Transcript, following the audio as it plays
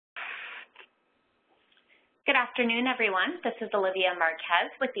Good afternoon, everyone. This is Olivia Marquez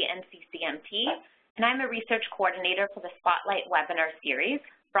with the NCCMT, and I'm a research coordinator for the Spotlight webinar series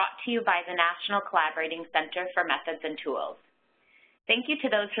brought to you by the National Collaborating Center for Methods and Tools. Thank you to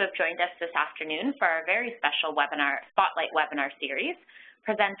those who have joined us this afternoon for our very special Spotlight webinar series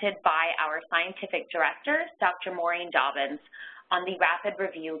presented by our Scientific Director, Dr. Maureen Dobbins, on the Rapid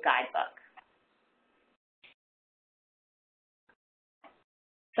Review Guidebook.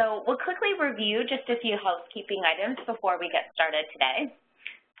 So we'll quickly review just a few housekeeping items before we get started today.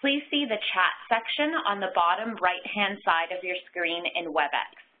 Please see the chat section on the bottom right-hand side of your screen in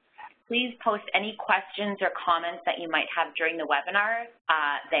WebEx. Please post any questions or comments that you might have during the webinar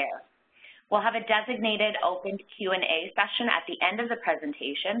there. We'll have a designated open Q&A session at the end of the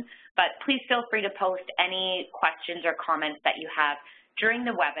presentation, but please feel free to post any questions or comments that you have during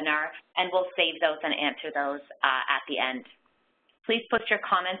the webinar, and we'll save those and answer those at the end. Please put your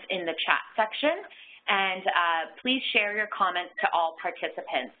comments in the chat section, and please share your comments to all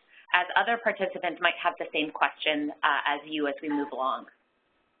participants, as other participants might have the same question as you as we move along.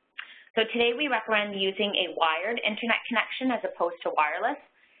 So today we recommend using a wired internet connection as opposed to wireless.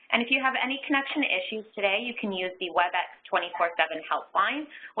 And if you have any connection issues today, you can use the WebEx 24/7 helpline,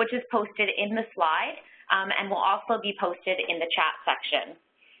 which is posted in the slide and will also be posted in the chat section.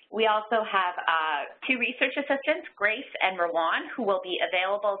 We also have two research assistants, Grace and Rowan, who will be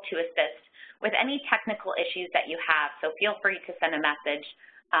available to assist with any technical issues that you have. So feel free to send a message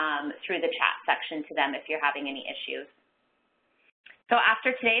through the chat section to them if you're having any issues. So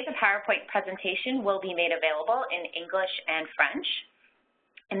after today, the PowerPoint presentation will be made available in English and French.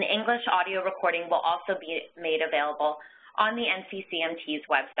 And the English audio recording will also be made available on the NCCMT's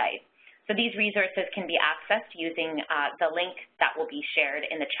website. So these resources can be accessed using the link that will be shared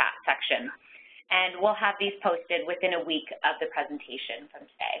in the chat section. And we'll have these posted within a week of the presentation from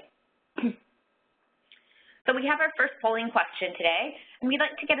today. So we have our first polling question today, and we'd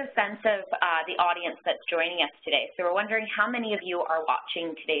like to get a sense of the audience that's joining us today. So we're wondering how many of you are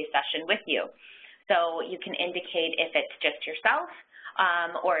watching today's session with you. So you can indicate if it's just yourself,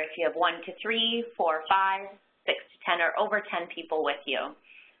 or if you have 1 to 3, 4, 5, 6 to 10, or over 10 people with you.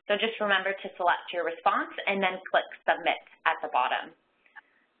 So just remember to select your response and then click Submit at the bottom.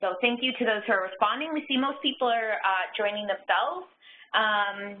 So thank you to those who are responding. We see most people are joining themselves,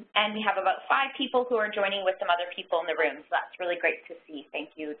 and we have about 5 people who are joining with some other people in the room. So that's really great to see.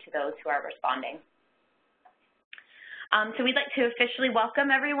 Thank you to those who are responding. So we'd like to officially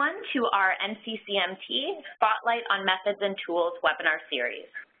welcome everyone to our NCCMT Spotlight on Methods and Tools webinar series.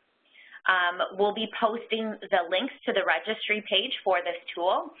 We'll be posting the links to the registry page for this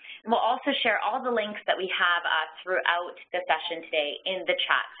tool, and we'll also share all the links that we have throughout the session today in the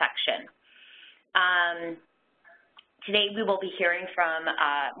chat section. Today we will be hearing from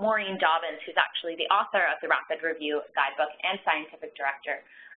Maureen Dobbins, who's actually the author of the Rapid Review Guidebook and Scientific Director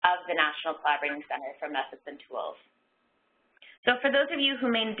of the National Collaborating Center for Methods and Tools. So for those of you who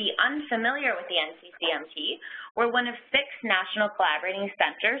may be unfamiliar with the NCCMT, we're one of 6 national collaborating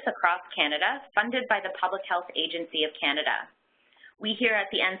centers across Canada funded by the Public Health Agency of Canada. We here at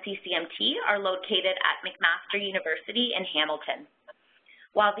the NCCMT are located at McMaster University in Hamilton.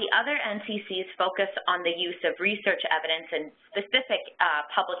 While the other NCCs focus on the use of research evidence in specific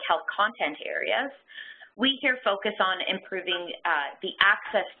public health content areas, we here focus on improving the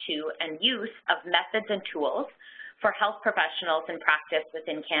access to and use of methods and tools for health professionals in practice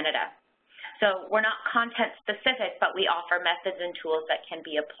within Canada. So we're not content specific, but we offer methods and tools that can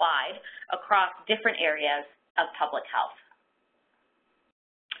be applied across different areas of public health.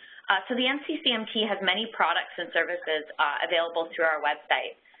 So the NCCMT has many products and services available through our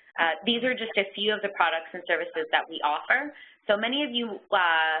website. These are just a few of the products and services that we offer. So many of you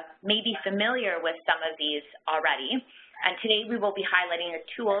may be familiar with some of these already. And today we will be highlighting a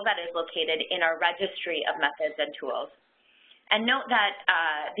tool that is located in our registry of methods and tools. And note that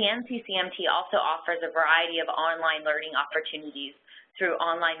the NCCMT also offers a variety of online learning opportunities through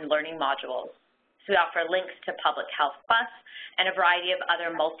online learning modules. So we offer links to Public Health Plus and a variety of other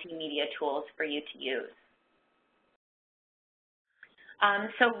multimedia tools for you to use.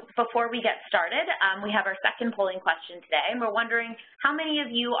 So before we get started, we have our second polling question today, and we're wondering how many of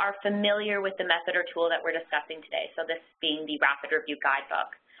you are familiar with the method or tool that we're discussing today, so this being the Rapid Review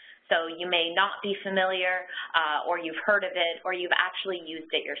Guidebook. So you may not be familiar, or you've heard of it, or you've actually used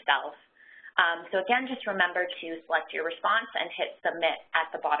it yourself. So again, just remember to select your response and hit Submit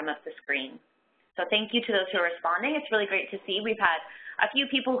at the bottom of the screen. So thank you to those who are responding. It's really great to see. We've had a few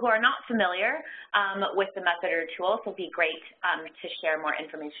people who are not familiar with the method or tool, so it'll be great to share more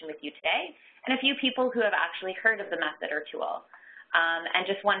information with you today, and a few people who have actually heard of the method or tool. and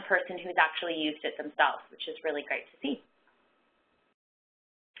just one person who's actually used it themselves, which is really great to see.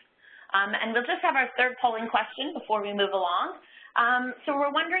 And we'll just have our third polling question before we move along. So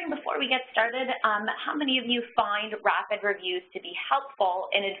we're wondering, before we get started, how many of you find rapid reviews to be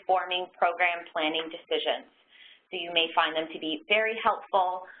helpful in informing program planning decisions? So you may find them to be very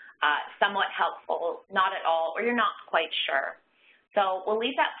helpful, somewhat helpful, not at all, or you're not quite sure. So we'll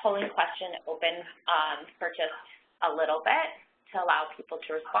leave that polling question open for just a little bit to allow people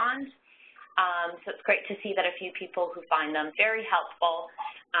to respond. So it's great to see that a few people who find them very helpful,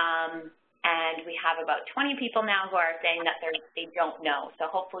 and we have about 20 people now who are saying that they don't know.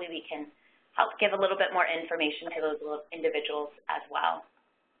 So hopefully we can help give a little bit more information to those individuals as well.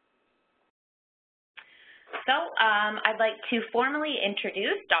 So I'd like to formally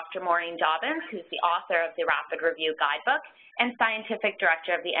introduce Dr. Maureen Dobbins, who's the author of the Rapid Review Guidebook and Scientific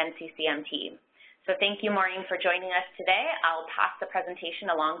Director of the NCCMT. So thank you, Maureen, for joining us today. I'll pass the presentation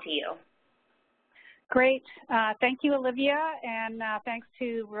along to you. Great. Thank you, Olivia, and thanks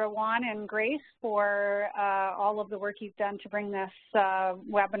to Rowan and Grace for all of the work you've done to bring this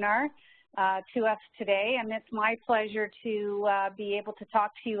webinar to us today. And it's my pleasure to be able to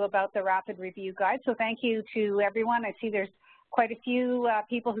talk to you about the Rapid Review Guide. So thank you to everyone. I see there's quite a few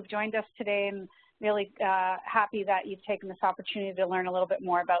people who've joined us today, and really happy that you've taken this opportunity to learn a little bit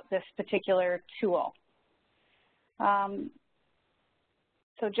more about this particular tool.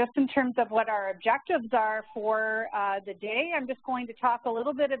 So just in terms of what our objectives are for the day, I'm just going to talk a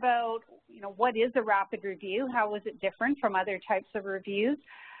little bit about, what is a rapid review? How is it different from other types of reviews?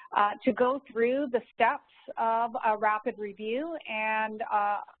 To go through the steps of a rapid review and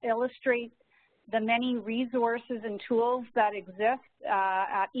illustrate the many resources and tools that exist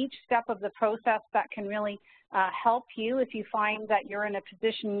at each step of the process that can really help you if you find that you're in a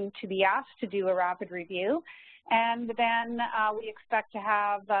position to be asked to do a rapid review. And then we expect to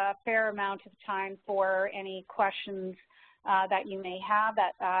have a fair amount of time for any questions that you may have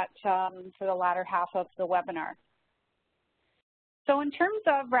for the latter half of the webinar. So in terms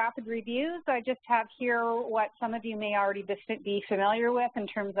of rapid reviews, I just have here what some of you may already be familiar with in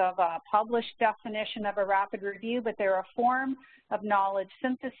terms of a published definition of a rapid review, but they're a form of knowledge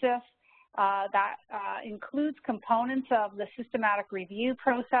synthesis that includes components of the systematic review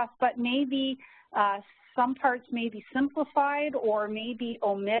process, but maybe some parts may be simplified or may be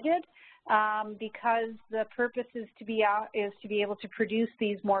omitted because the purpose is to be able to produce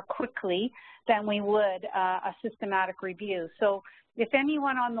these more quickly than we would a systematic review. So if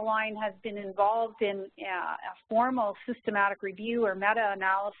anyone on the line has been involved in a formal systematic review or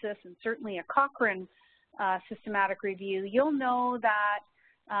meta-analysis, and certainly a Cochrane systematic review, you'll know that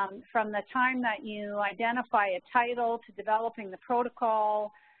from the time that you identify a title to developing the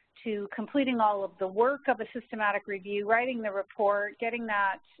protocol to completing all of the work of a systematic review, writing the report, getting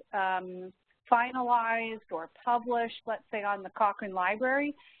that finalized or published, let's say on the Cochrane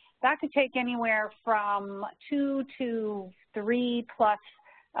Library, that could take anywhere from 2 to 3+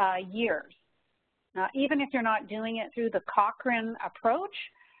 years. Even if you're not doing it through the Cochrane approach,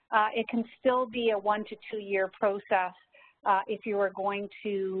 it can still be a 1 to 2 year process if you are going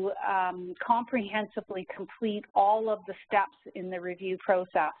to comprehensively complete all of the steps in the review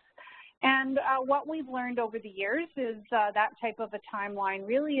process. And what we've learned over the years is that type of a timeline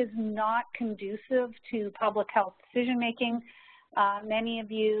really is not conducive to public health decision making. Many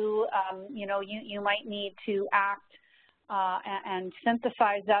of you, you might need to act and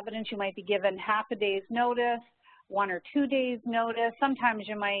synthesize evidence. You might be given half a day's notice, 1 or 2 days notice. Sometimes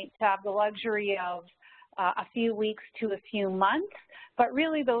you might have the luxury of a few weeks to a few months, but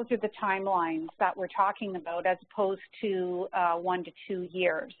really those are the timelines that we're talking about as opposed to 1 to 2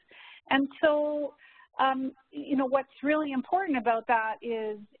 years. And so, what's really important about that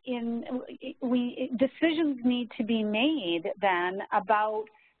is decisions need to be made then about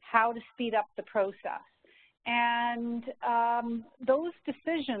how to speed up the process. And those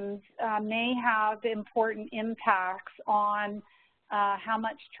decisions may have important impacts on how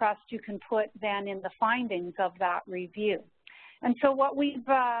much trust you can put then in the findings of that review. And so what we've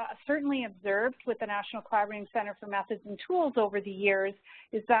certainly observed with the National Collaborating Center for Methods and Tools over the years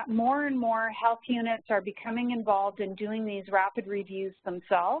is that more and more health units are becoming involved in doing these rapid reviews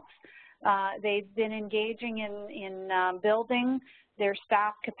themselves. They've been engaging in building their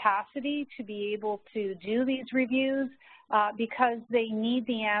staff capacity to be able to do these reviews because they need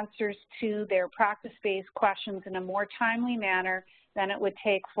the answers to their practice-based questions in a more timely manner than it would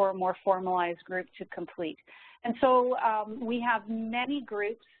take for a more formalized group to complete. And so we have many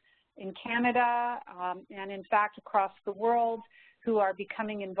groups in Canada and in fact across the world who are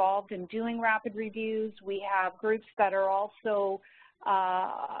becoming involved in doing rapid reviews. We have groups that are also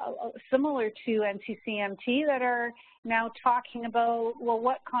similar to NCCMT that are now talking about, well,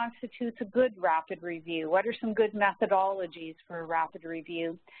 what constitutes a good rapid review? What are some good methodologies for a rapid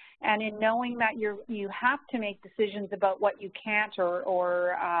review? And in knowing that you have to make decisions about what you can't or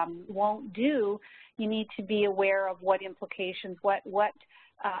won't do, you need to be aware of what implications,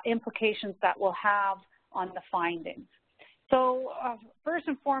 implications that will have on the findings. So first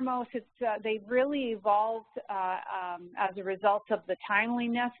and foremost, they've really evolved as a result of the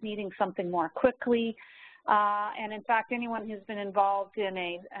timeliness, needing something more quickly. And in fact, anyone who's been involved in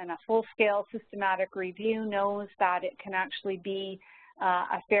a full-scale systematic review knows that it can actually be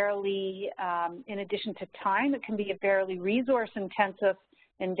a fairly, in addition to time, it can be a fairly resource-intensive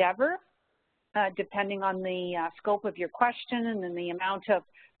endeavor, depending on the scope of your question and then the amount of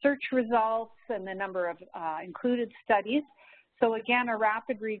search results and the number of included studies. So again, a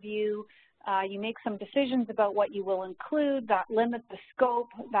rapid review, you make some decisions about what you will include that limit the scope,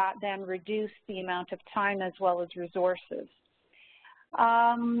 that then reduce the amount of time as well as resources.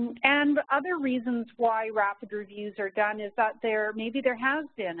 And other reasons why rapid reviews are done is that maybe there has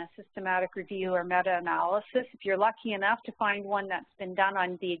been a systematic review or meta-analysis. If you're lucky enough to find one that's been done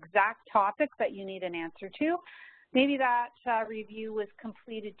on the exact topic that you need an answer to, maybe that review was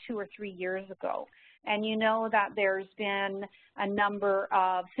completed 2 or 3 years ago. And you know that there's been a number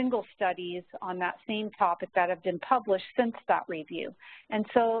of single studies on that same topic that have been published since that review. And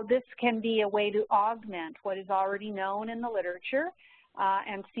so this can be a way to augment what is already known in the literature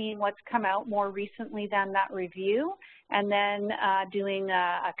and seeing what's come out more recently than that review, and then doing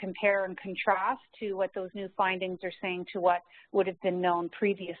a compare and contrast to what those new findings are saying to what would have been known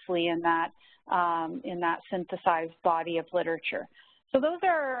previously in that synthesized body of literature. So those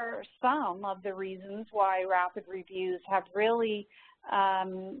are some of the reasons why rapid reviews have really,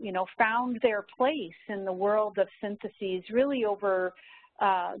 found their place in the world of syntheses really over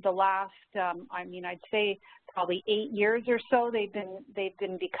the last, I'd say probably 8 years or so. They've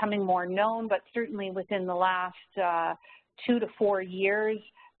been becoming more known, but certainly within the last 2 to 4 years,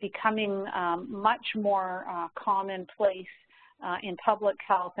 becoming much more commonplace in public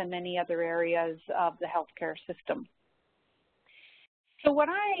health and many other areas of the healthcare system. So what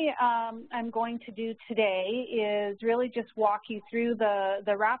I am going to do today is really just walk you through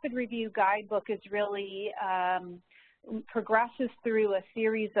the Rapid Review Guidebook. Is really progresses through a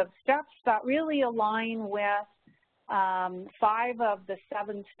series of steps that really align with 5 of the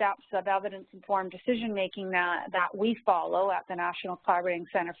 7 steps of evidence-informed decision-making that we follow at the National Collaborating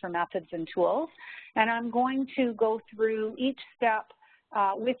Center for Methods and Tools. And I'm going to go through each step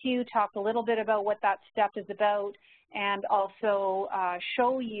with you, talk a little bit about what that step is about, and also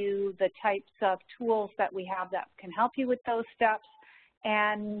show you the types of tools that we have that can help you with those steps.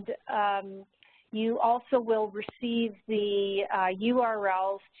 And you also will receive the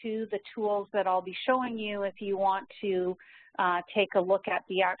URLs to the tools that I'll be showing you if you want to take a look at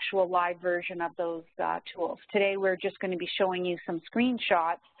the actual live version of those tools. Today we're just going to be showing you some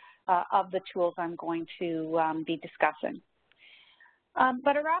screenshots of the tools I'm going to be discussing.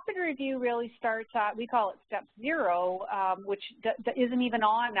 But a rapid review really starts at, we call it step 0, which isn't even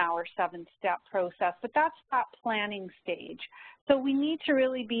on our 7-step process, but that's that planning stage. So we need to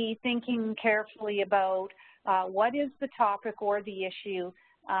really be thinking carefully about what is the topic or the issue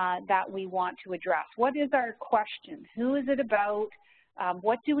that we want to address. What is our question? Who is it about?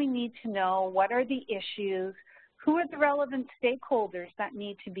 What do we need to know? What are the issues? Who are the relevant stakeholders that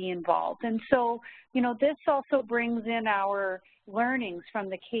need to be involved? And so, this also brings in our learnings from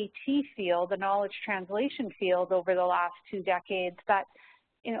the KT field, the knowledge translation field over the last 2 decades, that,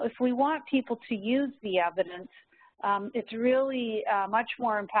 if we want people to use the evidence, it's really much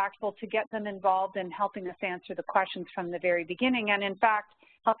more impactful to get them involved in helping us answer the questions from the very beginning, and in fact,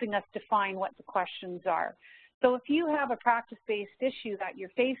 helping us define what the questions are. So if you have a practice-based issue that you're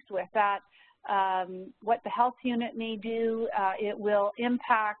faced with, that what the health unit may do, it will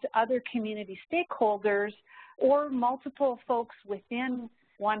impact other community stakeholders or multiple folks within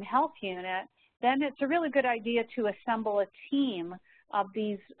one health unit, then it's a really good idea to assemble a team of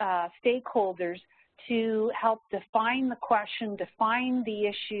these stakeholders to help define the question, define the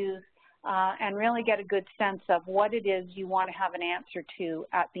issues, and really get a good sense of what it is you want to have an answer to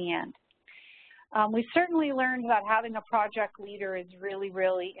at the end. We certainly learned that having a project leader is really,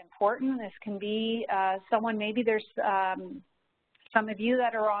 really important. This can be someone, maybe there's some of you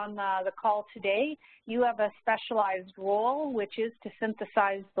that are on the call today, you have a specialized role, which is to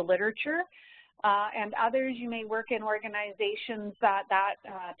synthesize the literature. And others, you may work in organizations that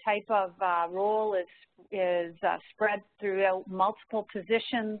type of role is spread throughout multiple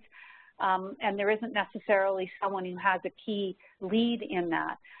positions. and there isn't necessarily someone who has a key lead in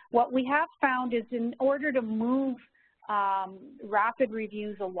that. What we have found is in order to move rapid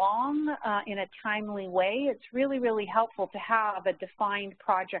reviews along in a timely way, it's really, really helpful to have a defined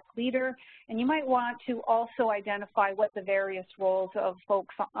project leader, and you might want to also identify what the various roles of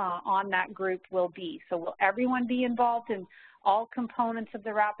folks on that group will be. So will everyone be involved in all components of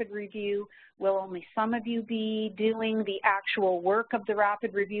the rapid review? Will only some of you be doing the actual work of the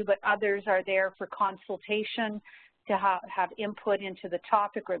rapid review, but others are there for consultation to have input into the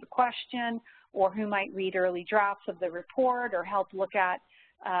topic or the question, or who might read early drafts of the report or help look at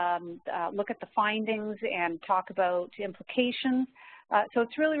the findings and talk about implications. So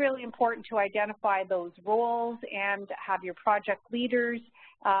it's really, really important to identify those roles and have your project leaders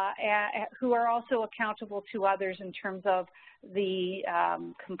who are also accountable to others in terms of the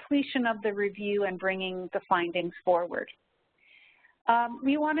completion of the review and bringing the findings forward.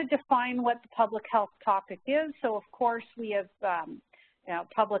 We want to define what the public health topic is. So, of course, we have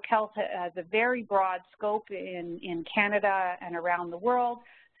public health has a very broad scope in Canada and around the world.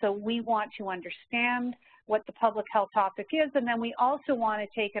 So we want to understand what the public health topic is, and then we also want to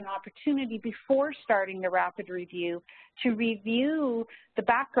take an opportunity before starting the rapid review to review the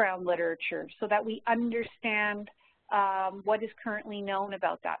background literature so that we understand what is currently known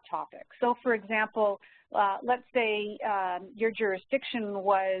about that topic. So, for example, let's say your jurisdiction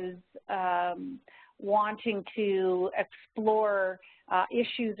was wanting to explore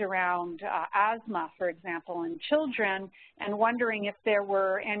issues around asthma, for example, in children, and wondering if there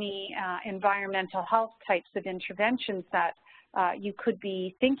were any environmental health types of interventions that you could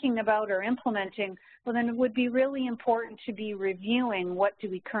be thinking about or implementing. Well, then it would be really important to be reviewing what do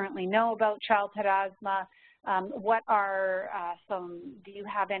we currently know about childhood asthma. What are do you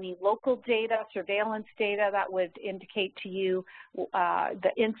have any local data, surveillance data that would indicate to you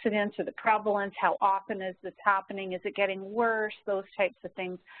the incidence or the prevalence, how often is this happening, is it getting worse, those types of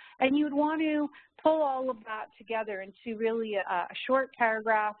things. And you'd want to pull all of that together into really a short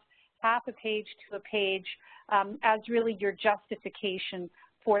paragraph, half a page to a page, as really your justification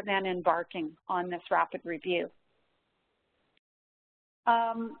for then embarking on this rapid review.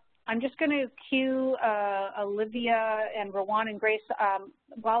 I'm just going to cue Olivia and Rowan and Grace.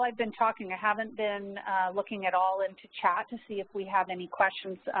 While I've been talking, I haven't been looking at all into chat to see if we have any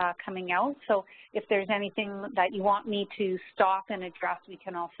questions coming out. So if there's anything that you want me to stop and address, we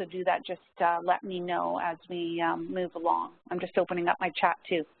can also do that. Just let me know as we move along. I'm just opening up my chat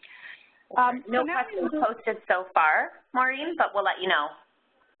too. No questions posted so far, Maureen, but we'll let you know.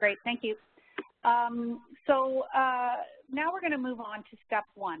 Great, thank you. Now we're going to move on to step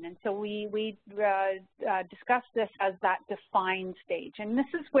one, and so we discussed this as that define stage, and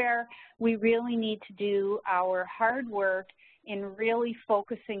this is where we really need to do our hard work in really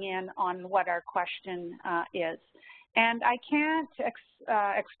focusing in on what our question is. And I can't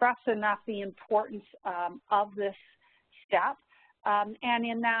express enough the importance of this step. And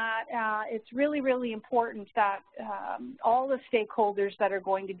in that, it's really, really important that all the stakeholders that are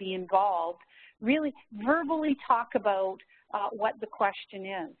going to be involved really verbally talk about what the question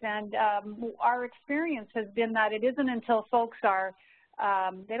is. And our experience has been that it isn't until folks are,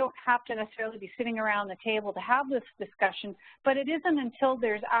 they don't have to necessarily be sitting around the table to have this discussion, but it isn't until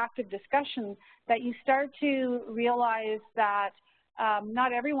there's active discussion that you start to realize that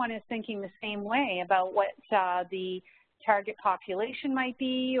not everyone is thinking the same way about what the target population might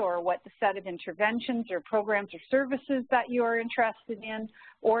be, or what the set of interventions or programs or services that you're interested in,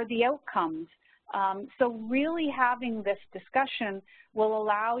 or the outcomes. So really having this discussion will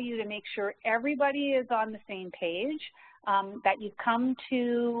allow you to make sure everybody is on the same page, that you've come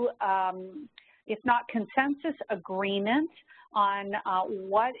to, if not consensus, agreement on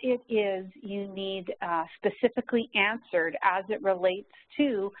what it is you need specifically answered as it relates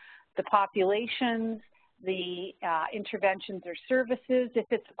to the populations, the interventions or services, if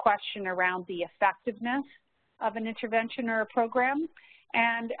it's a question around the effectiveness of an intervention or a program,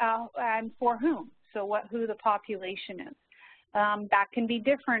 and for whom, so who the population is. That can be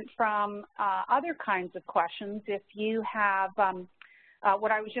different from other kinds of questions. If you have,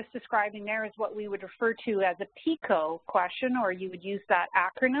 what I was just describing there is what we would refer to as a PICO question, or you would use that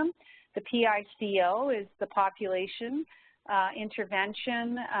acronym. The PICO is the population,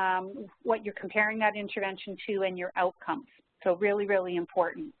 intervention, what you're comparing that intervention to, and your outcomes. So really, really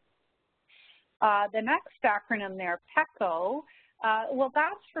important. The next acronym there, PECO, well,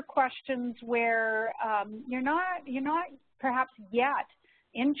 that's for questions where you're not perhaps yet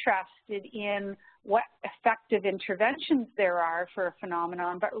interested in what effective interventions there are for a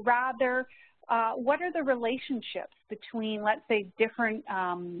phenomenon, but rather what are the relationships between, let's say, different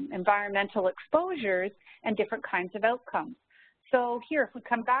environmental exposures and different kinds of outcomes? So here, if we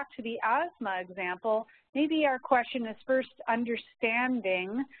come back to the asthma example, maybe our question is first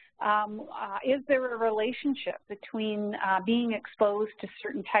understanding, is there a relationship between being exposed to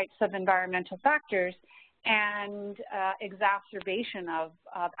certain types of environmental factors and exacerbation of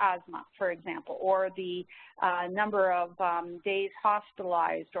asthma, for example, or the number of days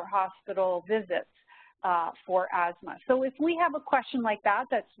hospitalized or hospital visits for asthma. So if we have a question like that,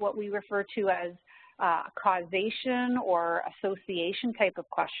 that's what we refer to as causation or association type of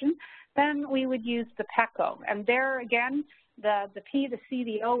question, then we would use the PECO. And there again, the P, the C,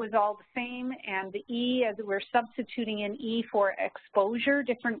 the O is all the same, and the E, as we're substituting in E for exposure,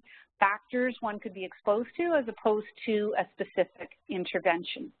 different factors one could be exposed to as opposed to a specific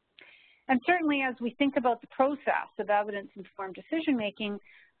intervention. And certainly as we think about the process of evidence-informed decision-making,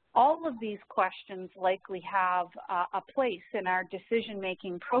 all of these questions likely have a place in our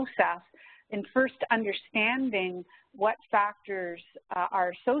decision-making process in first understanding what factors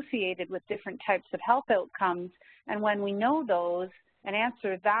are associated with different types of health outcomes, and when we know those and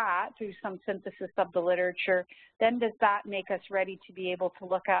answer that through some synthesis of the literature, then does that make us ready to be able to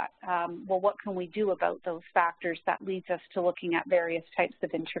look at, well, what can we do about those factors that leads us to looking at various types of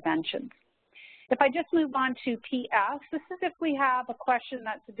interventions. If I just move on to PS, this is if we have a question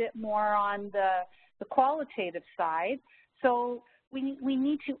that's a bit more on the qualitative side. So we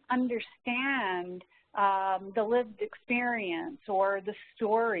need to understand the lived experience or the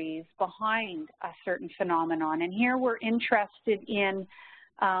stories behind a certain phenomenon. And here we're interested in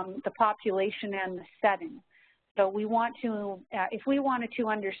the population and the setting. So we want to, if we wanted to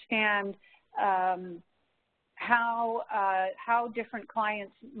understand how different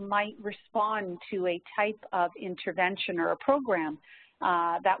clients might respond to a type of intervention or a program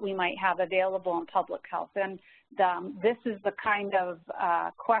that we might have available in public health. And this is the kind of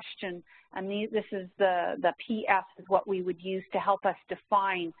question, and this is the PS is what we would use to help us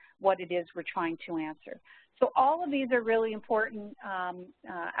define what it is we're trying to answer. So all of these are really important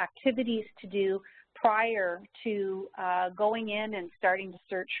activities to do prior to going in and starting to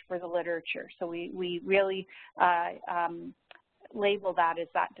search for the literature. So we really label that as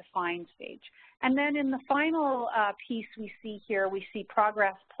that define stage. And then in the final piece we see here, we see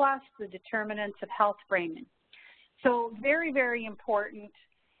Progress Plus, the determinants of health framing. So very, very important,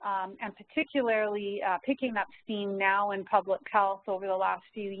 and particularly picking up steam now in public health over the last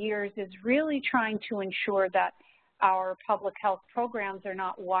few years, is really trying to ensure that our public health programs are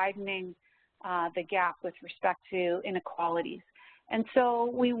not widening the gap with respect to inequalities. And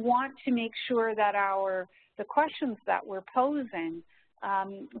so we want to make sure that the questions that we're posing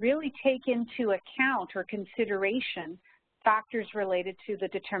really take into account or consideration factors related to the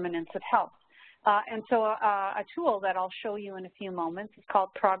determinants of health. And so a tool that I'll show you in a few moments is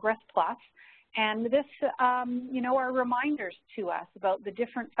called Progress Plus. And this, are reminders to us about the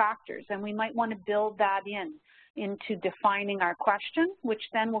different factors, and we might want to build that into defining our question, which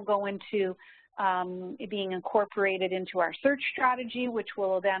then will go into being incorporated into our search strategy, which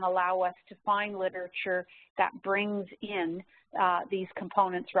will then allow us to find literature that brings in these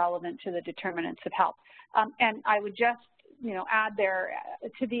components relevant to the determinants of health. And I would just add there,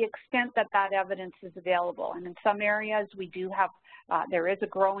 to the extent that that evidence is available. And in some areas we do have, there is a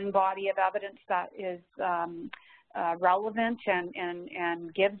growing body of evidence that is relevant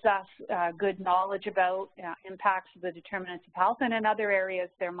and gives us good knowledge about impacts of the determinants of health. And in other areas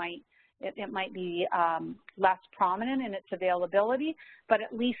it might be less prominent in its availability, but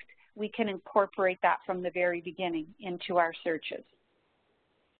at least we can incorporate that from the very beginning into our searches.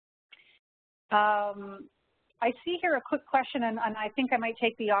 I see here a quick question, and I think I might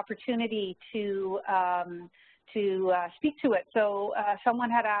take the opportunity to speak to it. So someone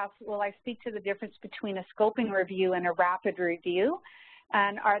had asked, will I speak to the difference between a scoping review and a rapid review?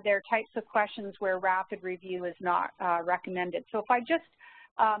 And are there types of questions where rapid review is not recommended? So if I just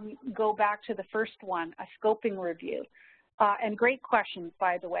go back to the first one, a scoping review, and great questions,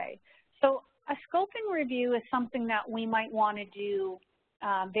 by the way. So a scoping review is something that we might want to do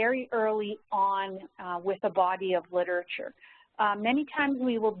very early on with a body of literature. Many times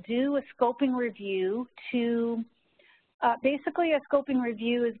we will do a scoping review to, basically a scoping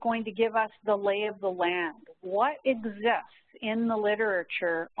review is going to give us the lay of the land. What exists in the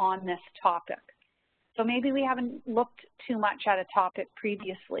literature on this topic? So maybe we haven't looked too much at a topic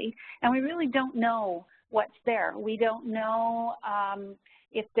previously, and we really don't know what's there. We don't know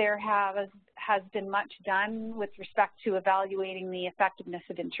if there has been much done with respect to evaluating the effectiveness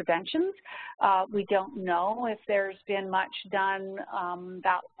of interventions. We don't know if there's been much done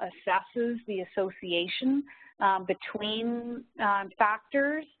that assesses the association between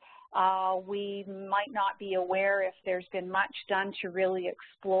factors. We might not be aware if there's been much done to really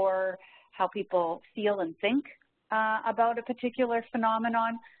explore how people feel and think about a particular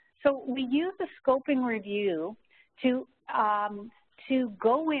phenomenon. So we use a scoping review to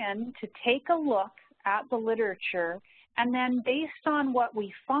go in, to take a look at the literature, and then based on what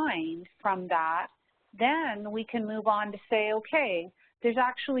we find from that, then we can move on to say, okay, there's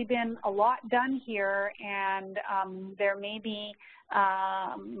actually been a lot done here, and there may be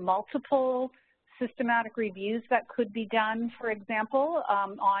multiple systematic reviews that could be done, for example,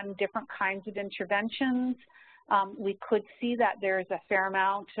 on different kinds of interventions. We could see that there's a fair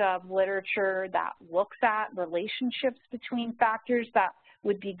amount of literature that looks at relationships between factors that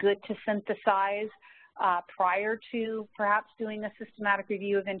would be good to synthesize prior to perhaps doing a systematic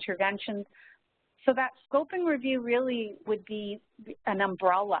review of interventions. So that scoping review really would be an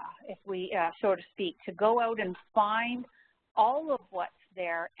umbrella, if we, so to speak, to go out and find all of what's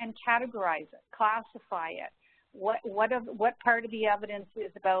there and categorize it, classify it. What part of the evidence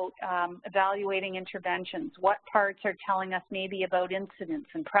is about evaluating interventions? What parts are telling us maybe about incidence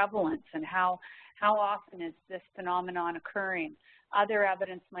and prevalence and how often is this phenomenon occurring? Other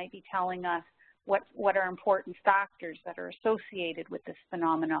evidence might be telling us what are important factors that are associated with this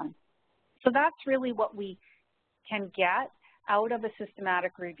phenomenon. So that's really what we can get out of a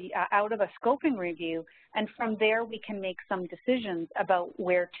systematic review, out of a scoping review, and from there we can make some decisions about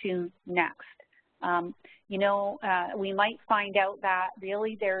where to next. We might find out that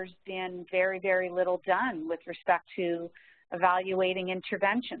really there's been very, very little done with respect to evaluating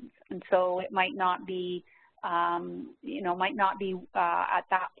interventions, and so it might not be, at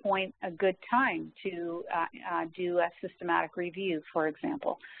that point a good time to do a systematic review, for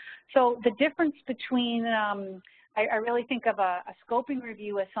example. So the difference between, I really think of a scoping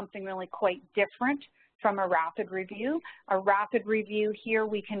review as something really quite different from a rapid review. A rapid review here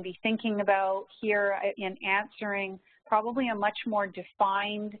we can be thinking about here in answering probably a much more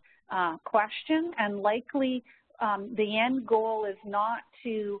defined question, and likely the end goal is not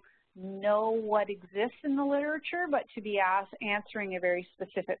to know what exists in the literature, but to be answering a very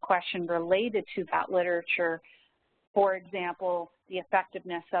specific question related to that literature. For example, the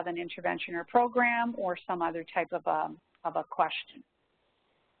effectiveness of an intervention or program, or some other type of a question.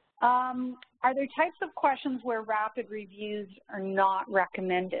 Are there types of questions where rapid reviews are not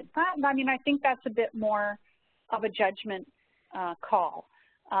recommended? I mean, I think that's a bit more of a judgment call.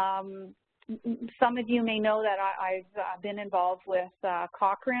 Some of you may know that I've been involved with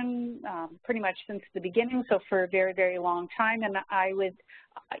Cochrane pretty much since the beginning, so for a very, very long time, and I would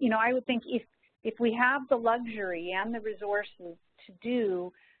think if we have the luxury and the resources to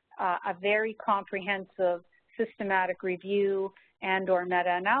do a very comprehensive systematic review and or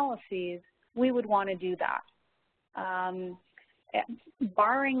meta-analyses, we would want to do that.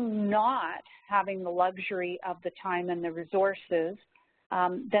 Barring not having the luxury of the time and the resources,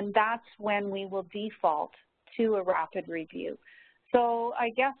 then that's when we will default to a rapid review. So I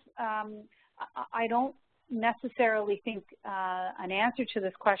guess I don't necessarily think an answer to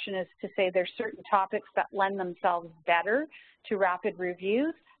this question is to say there's certain topics that lend themselves better to rapid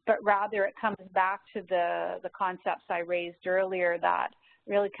reviews, but rather it comes back to the concepts I raised earlier that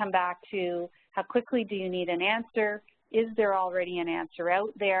really come back to how quickly do you need an answer? Is there already an answer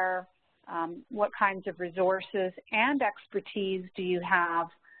out there? What kinds of resources and expertise do you have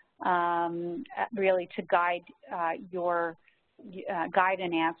really to guide guide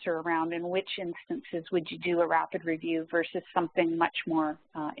an answer around, in which instances would you do a rapid review versus something much more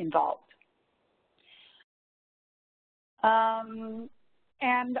involved.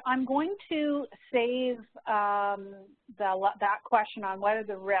 And I'm going to save that question on what are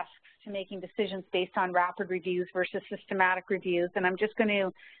the risks to making decisions based on rapid reviews versus systematic reviews, and I'm just going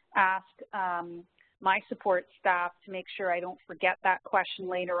to ask my support staff to make sure I don't forget that question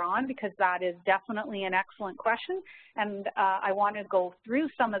later on, because that is definitely an excellent question, and I want to go through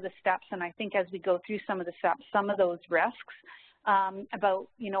some of the steps, and I think as we go through some of the steps, some of those risks about,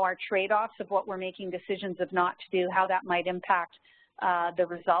 our trade-offs of what we're making decisions of not to do, how that might impact the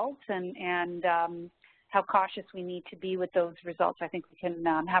results, and how cautious we need to be with those results. I think we can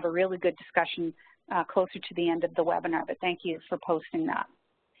have a really good discussion closer to the end of the webinar, but thank you for posting that.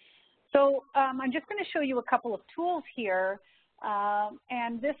 So I'm just going to show you a couple of tools here,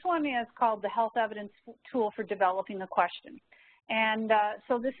 and this one is called the Health Evidence Tool for Developing a Question. And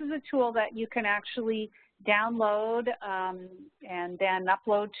so this is a tool that you can actually download and then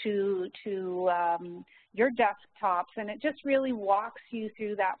upload to your desktops, and it just really walks you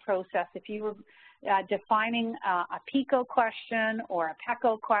through that process. If you were defining a PICO question or a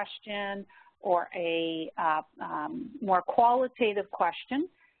PECO question or a more qualitative question,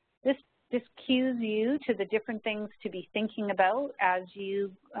 this cues you to the different things to be thinking about as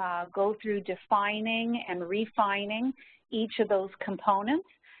you go through defining and refining each of those components.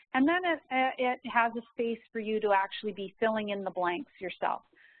 And then it has a space for you to actually be filling in the blanks yourself.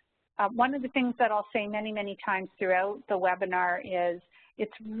 One of the things that I'll say many, many times throughout the webinar is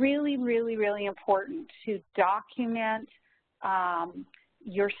it's really, really, really important to document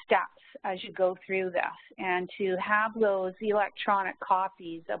your steps as you go through this and to have those electronic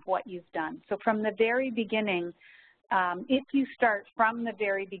copies of what you've done. So from the very beginning, if you start from the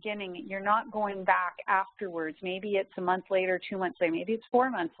very beginning, you're not going back afterwards. Maybe it's a month later, 2 months later, maybe it's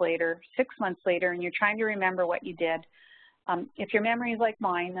 4 months later, 6 months later, and you're trying to remember what you did. If your memory is like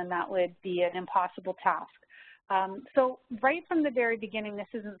mine, then that would be an impossible task. So right from the very beginning, this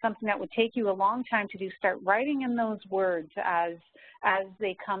isn't something that would take you a long time to do. Start writing in those words as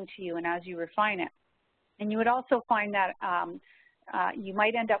they come to you and as you refine it. And you would also find that you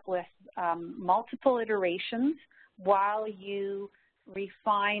might end up with multiple iterations while you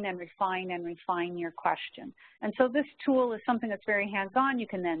refine and refine and refine your question. And so this tool is something that's very hands-on. You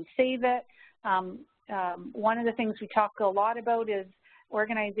can then save it. One of the things we talk a lot about is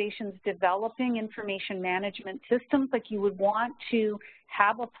organizations developing information management systems. Like you would want to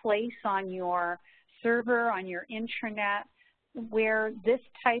have a place on your server, on your intranet, where this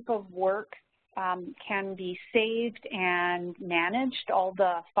type of work can be saved and managed, all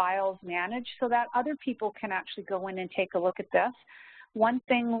the files managed, so that other people can actually go in and take a look at this. One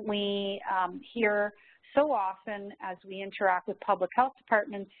thing we hear so often as we interact with public health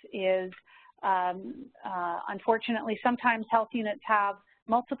departments is unfortunately, sometimes health units have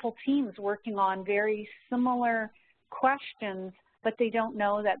multiple teams working on very similar questions, but they don't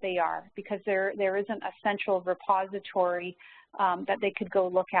know that they are because there isn't a central repository that they could go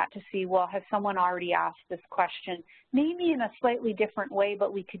look at to see, well, has someone already asked this question? Maybe in a slightly different way,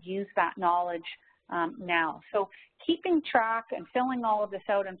 but we could use that knowledge now. So keeping track and filling all of this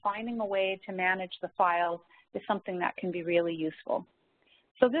out and finding a way to manage the files is something that can be really useful.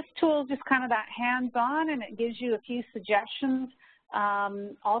 So this tool is just kind of that hands-on, and it gives you a few suggestions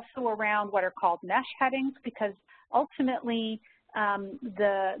also around what are called mesh headings, because ultimately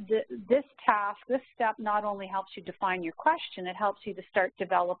this task, this step not only helps you define your question, it helps you to start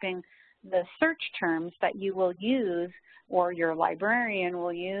developing the search terms that you will use or your librarian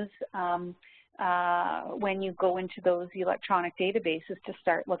will use when you go into those electronic databases to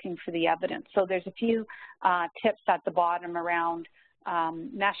start looking for the evidence. So there's a few tips at the bottom around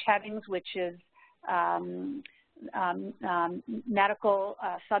mesh headings, which is medical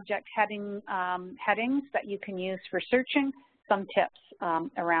subject headings that you can use for searching, some tips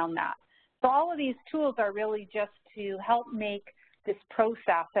around that. So all of these tools are really just to help make this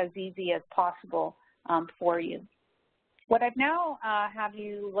process as easy as possible for you. What I've now have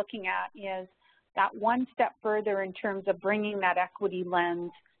you looking at is that one step further in terms of bringing that equity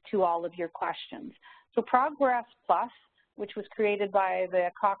lens to all of your questions. So Progress Plus, which was created by the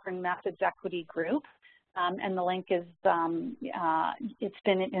Cochrane Methods Equity Group, and the link is, it's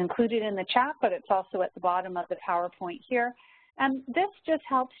been included in the chat, but it's also at the bottom of the PowerPoint here. And this just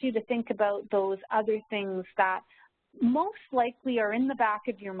helps you to think about those other things that most likely are in the back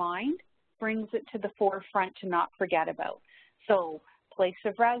of your mind, brings it to the forefront to not forget about. So place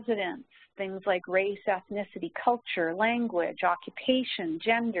of residence, things like race, ethnicity, culture, language, occupation,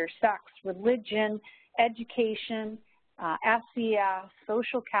 gender, sex, religion, education, SES,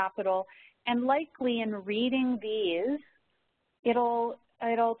 social capital, and likely in reading these, it'll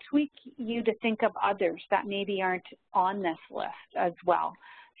tweak you to think of others that maybe aren't on this list as well.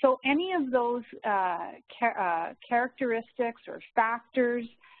 So any of those characteristics or factors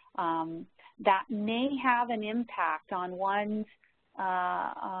that may have an impact on one's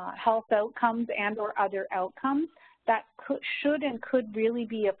health outcomes and or other outcomes that should and could really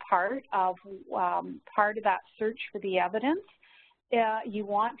be a part of that search for the evidence. You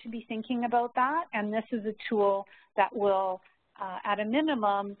want to be thinking about that, and this is a tool that will, at a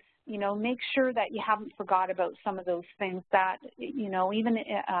minimum, make sure that you haven't forgot about some of those things that, even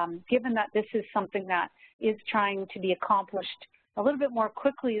given that this is something that is trying to be accomplished a little bit more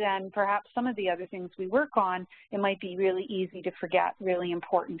quickly than perhaps some of the other things we work on, it might be really easy to forget really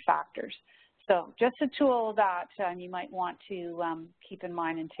important factors. So just a tool that you might want to keep in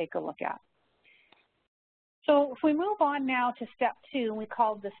mind and take a look at. So if we move on now to step 2, we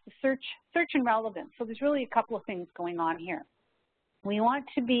call this the search and relevance. So there's really a couple of things going on here. We want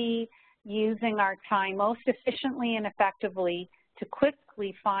to be using our time most efficiently and effectively to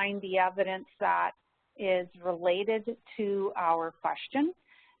quickly find the evidence that is related to our question.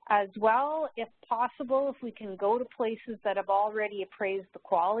 As well, if possible, if we can go to places that have already appraised the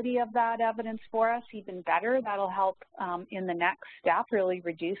quality of that evidence for us, even better. That'll help in the next step, really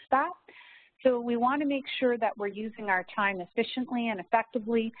reduce that. So we want to make sure that we're using our time efficiently and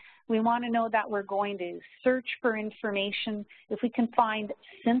effectively. We want to know that we're going to search for information. If we can find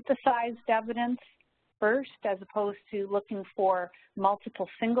synthesized evidence first, as opposed to looking for multiple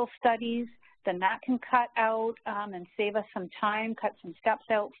single studies, then that can cut out and save us some time, cut some steps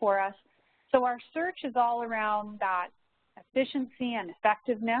out for us. So our search is all around that efficiency and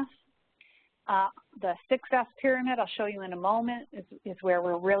effectiveness. The 6S pyramid, I'll show you in a moment, is where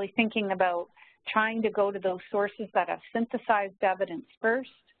we're really thinking about trying to go to those sources that have synthesized evidence first.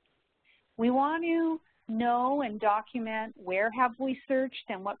 We want to know and document where have we searched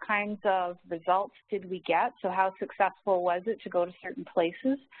and what kinds of results did we get, so how successful was it to go to certain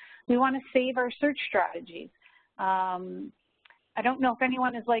places. We want to save our search strategies. I don't know if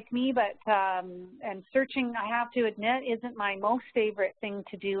anyone is like me, but and searching, I have to admit, isn't my most favorite thing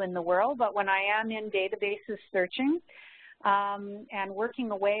to do in the world, but when I am in databases searching and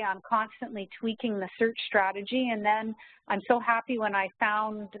working away, I'm constantly tweaking the search strategy, and then I'm so happy when I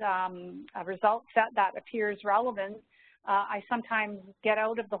found a result set that appears relevant. I sometimes get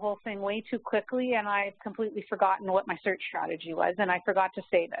out of the whole thing way too quickly, and I've completely forgotten what my search strategy was, and I forgot to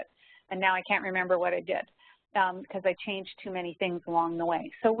save it, and now I can't remember what I did. Because I changed too many things along the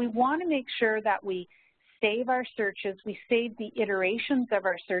way. So we want to make sure that we save our searches, we save the iterations of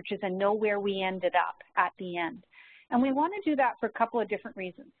our searches and know where we ended up at the end. And we want to do that for a couple of different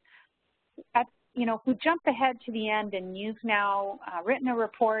reasons. If we jump ahead to the end and you've now written a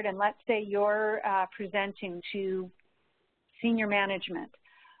report, and let's say you're presenting to senior management,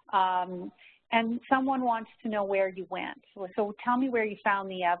 and someone wants to know where you went. So tell me where you found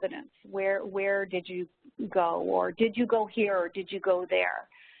the evidence. Where did you go? Or did you go here or did you go there?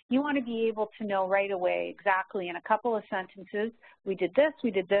 You want to be able to know right away exactly in a couple of sentences, we did this,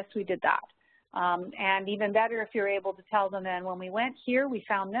 we did this, we did that. And even better if you're able to tell them then when we went here, we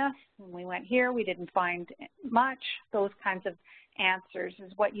found this. When we went here, we didn't find much. Those kinds of answers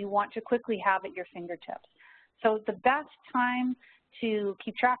is what you want to quickly have at your fingertips. So the best time to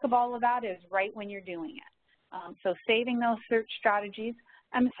keep track of all of that is right when you're doing it. So saving those search strategies.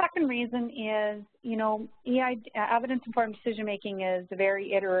 And the second reason is, evidence-informed decision-making is a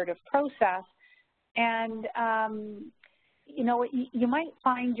very iterative process. And, you might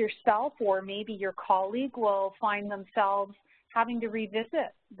find yourself, or maybe your colleague will find themselves having to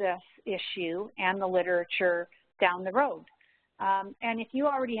revisit this issue and the literature down the road. And if you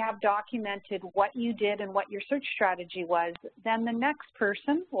already have documented what you did and what your search strategy was, then the next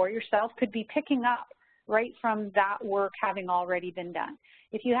person or yourself could be picking up right from that work having already been done.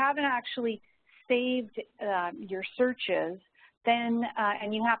 If you haven't actually saved your searches, then,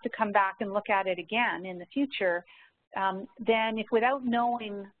 and you have to come back and look at it again in the future, then if without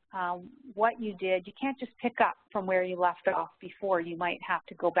knowing what you did, you can't just pick up from where you left off before. You might have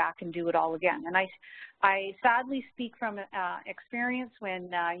to go back and do it all again. And I sadly speak from experience when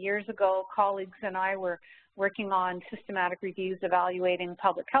years ago colleagues and I were working on systematic reviews evaluating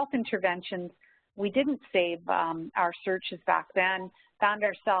public health interventions. We didn't save our searches back then, found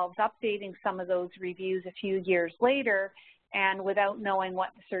ourselves updating some of those reviews a few years later, and without knowing what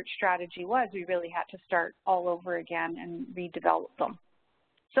the search strategy was, we really had to start all over again and redevelop them.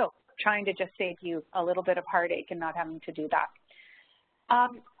 So trying to just save you a little bit of heartache and not having to do that.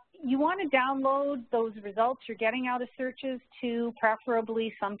 You want to download those results you're getting out of searches to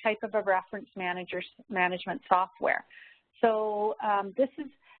preferably some type of a reference management software. So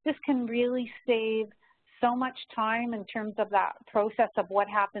this can really save so much time in terms of that process of what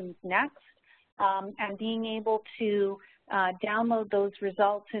happens next, and being able to download those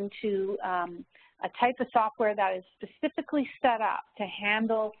results into a type of software that is specifically set up to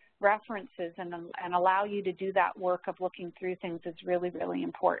handle references and allow you to do that work of looking through things is really, really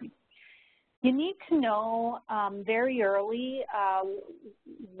important. You need to know very early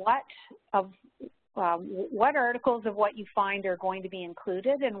what articles of what you find are going to be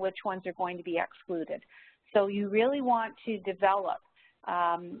included and which ones are going to be excluded. So you really want to develop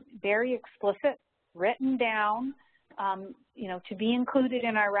very explicit, written down, to be included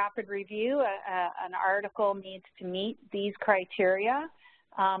in our rapid review, an article needs to meet these criteria.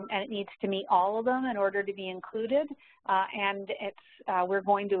 and it needs to meet all of them in order to be included, and we're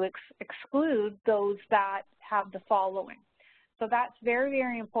going to exclude those that have the following. So that's very,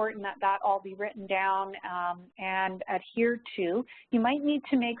 very important that that all be written down and adhered to. You might need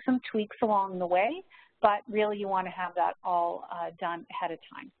to make some tweaks along the way, but really you want to have that all done ahead of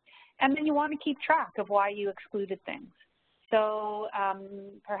time. And then you want to keep track of why you excluded things. So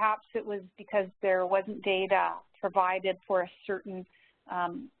perhaps it was because there wasn't data provided for a certain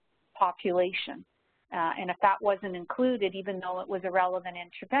population. And if that wasn't included, even though it was a relevant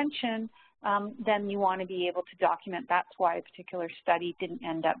intervention, then you want to be able to document that's why a particular study didn't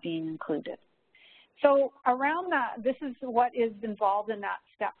end up being included. So around that, this is what is involved in that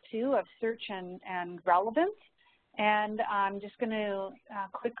step 2 of search and relevance. And I'm just going to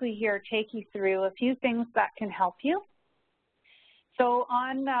quickly here take you through a few things that can help you. So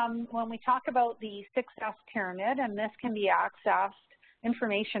when we talk about the 6S pyramid, and this can be accessed,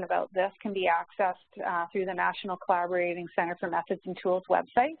 information about this can be accessed through the National Collaborating Center for Methods and Tools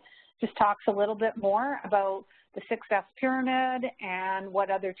website. Just talks a little bit more about the 6S pyramid and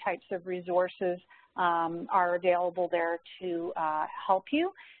what other types of resources are available there to help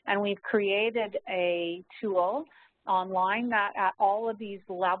you. And we've created a tool online that at all of these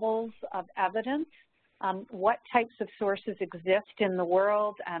levels of evidence, what types of sources exist in the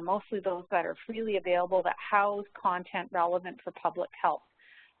world, and mostly those that are freely available that house content relevant for public health.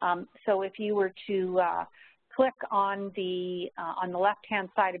 So if you were to click on the left-hand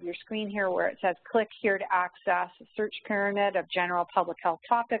side of your screen here where it says click here to access a search pyramid of general public health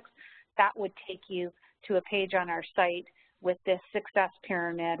topics, that would take you to a page on our site with this 6S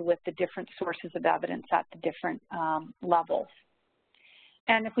pyramid with the different sources of evidence at the different levels.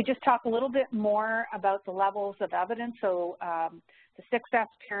 And if we just talk a little bit more about the levels of evidence, so the 6S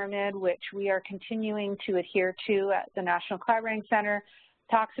pyramid, which we are continuing to adhere to at the National Collaborating Center,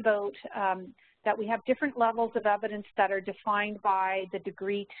 talks about that we have different levels of evidence that are defined by the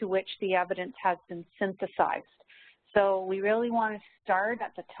degree to which the evidence has been synthesized. So we really want to start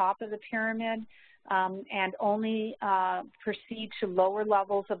at the top of the pyramid and only proceed to lower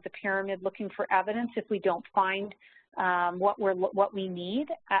levels of the pyramid looking for evidence if we don't find what we need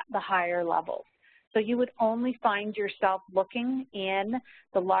at the higher levels. So you would only find yourself looking in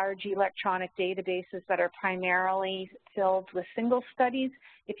the large electronic databases that are primarily filled with single studies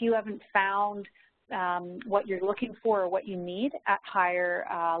if you haven't found what you're looking for or what you need at higher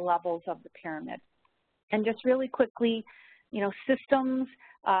levels of the pyramid. And just really quickly, you know, systems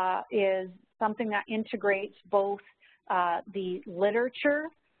is something that integrates both the literature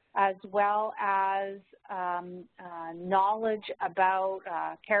as well as knowledge about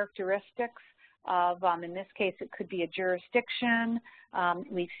characteristics of, in this case, it could be a jurisdiction.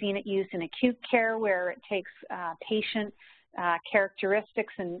 We've seen it used in acute care where it takes patient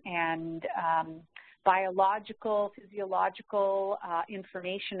characteristics and biological, physiological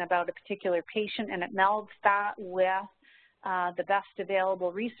information about a particular patient, and it melds that with the best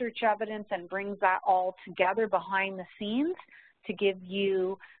available research evidence and brings that all together behind the scenes to give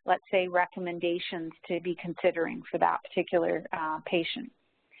you, let's say, recommendations to be considering for that particular patient.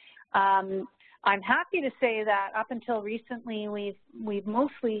 I'm happy to say that up until recently, we've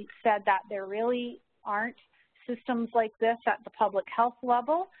mostly said that there really aren't systems like this at the public health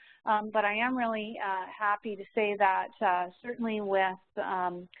level, but I am really happy to say that certainly with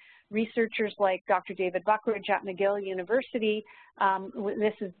researchers like Dr. David Buckridge at McGill University,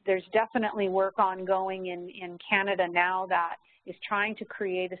 there's definitely work ongoing in Canada now that is trying to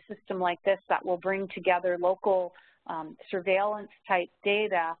create a system like this that will bring together local surveillance type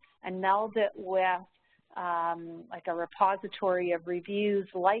data and meld it with like a repository of reviews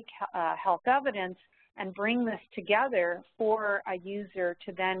like health evidence and bring this together for a user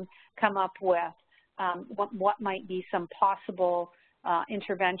to then come up with what might be some possible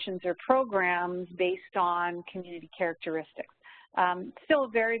interventions or programs based on community characteristics. Still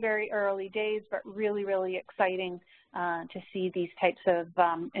very, very early days, but really, really exciting to see these types of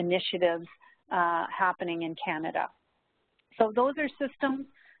initiatives happening in Canada. So those are systems.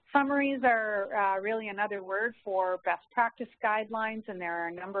 Summaries are really another word for best practice guidelines, and there are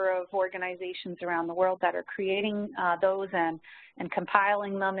a number of organizations around the world that are creating those and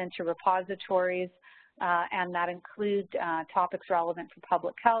compiling them into repositories, and that include topics relevant for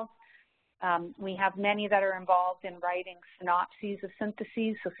public health. We have many that are involved in writing synopses of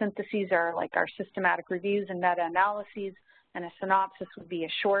syntheses. So syntheses are like our systematic reviews and meta-analyses, and a synopsis would be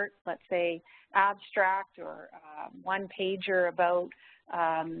a short, let's say, abstract or one-pager about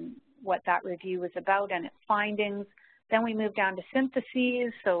what that review was about and its findings. Then we move down to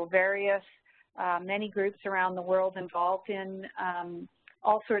syntheses, so various, many groups around the world involved in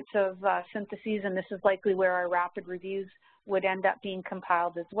all sorts of syntheses, and this is likely where our rapid reviews would end up being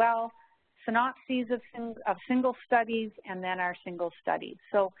compiled as well. Synopses of single studies, and then our single studies.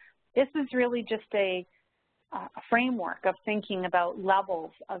 So this is really just a framework of thinking about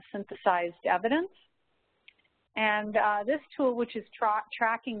levels of synthesized evidence. And this tool, which is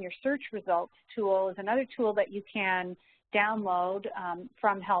tracking your search results tool, is another tool that you can download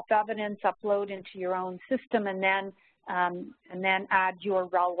from Health Evidence, upload into your own system, and then add your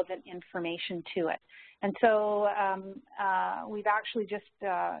relevant information to it. And so we've actually just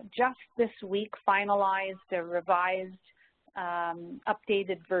this week finalized a revised,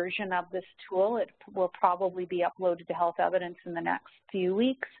 updated version of this tool. It will probably be uploaded to Health Evidence in the next few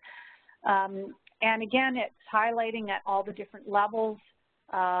weeks. And again, it's highlighting at all the different levels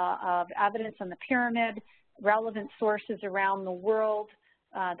of evidence on the pyramid, relevant sources around the world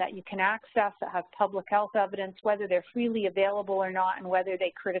that you can access that have public health evidence, whether they're freely available or not, and whether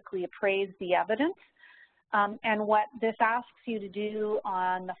they critically appraise the evidence. And what this asks you to do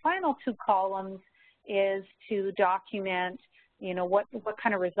on the final two columns is to document, you know, what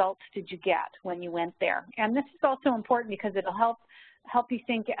kind of results did you get when you went there. And this is also important because it'll help you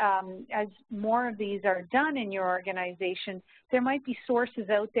think as more of these are done in your organization, there might be sources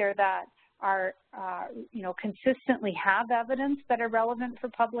out there that are, you know, consistently have evidence that are relevant for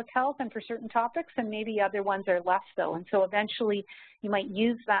public health and for certain topics, and maybe other ones are less so. And so eventually you might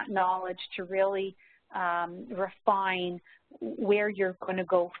use that knowledge to really refine where you're going to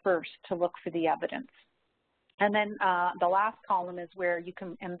go first to look for the evidence. And then the last column is where you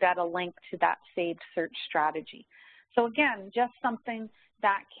can embed a link to that saved search strategy. So again, just something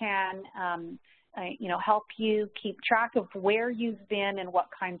that can you know, help you keep track of where you've been and what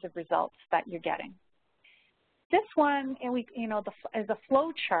kinds of results that you're getting. This one, you know, is a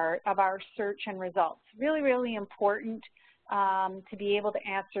flow chart of our search and results. Really, really important to be able to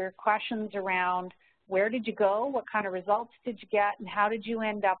answer questions around where did you go, what kind of results did you get, and how did you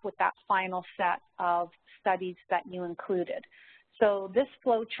end up with that final set of studies that you included. So this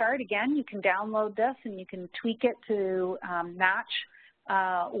flow chart, again, you can download this and you can tweak it to match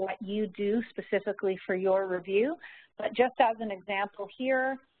what you do specifically for your review. But just as an example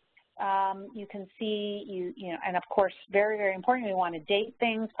here, you can see, you know, and of course, very, very important, we want to date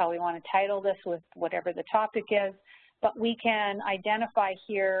things, probably want to title this with whatever the topic is, but we can identify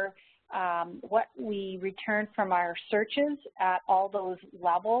here what we returned from our searches at all those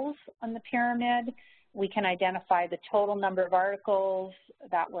levels on the pyramid. We can identify the total number of articles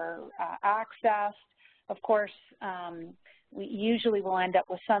that were accessed. Of course, we usually will end up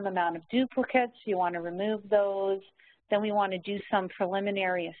with some amount of duplicates. You want to remove those. Then we want to do some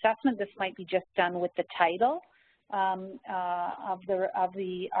preliminary assessment. This might be just done with the title of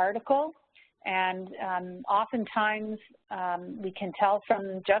the article. And oftentimes we can tell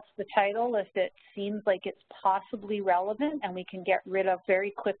from just the title if it seems like it's possibly relevant, and we can get rid of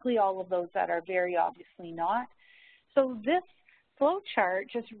very quickly all of those that are very obviously not. So this flow chart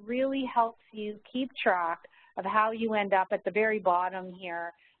just really helps you keep track of how you end up at the very bottom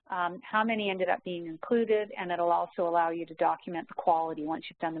here, how many ended up being included, and it'll also allow you to document the quality once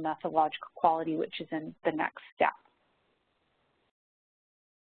you've done the methodological quality, which is in the next step.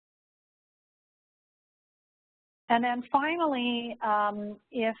 And then finally,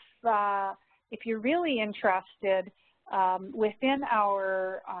 if you're really interested, within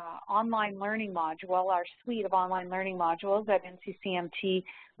our online learning module, our suite of online learning modules at NCCMT,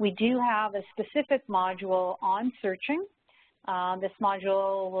 we do have a specific module on searching. This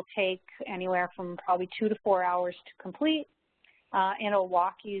module will take anywhere from probably 2 to 4 hours to complete. And it'll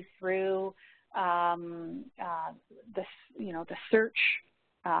walk you through the search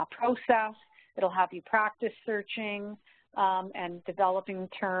process. It'll have you practice searching and developing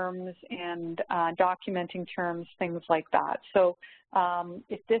terms and documenting terms, things like that. So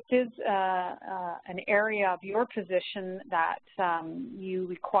if this is an area of your position that you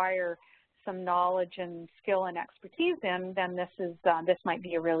require some knowledge and skill and expertise in, then this might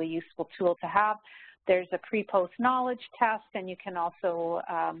be a really useful tool to have. There's a pre-post knowledge test, and you can also,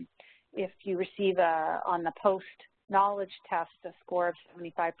 if you receive on the post knowledge test a score of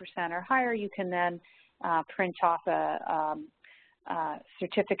 75% or higher, you can then print off a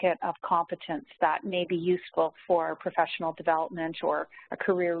certificate of competence that may be useful for professional development or a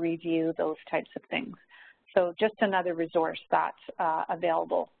career review, those types of things. So just another resource that's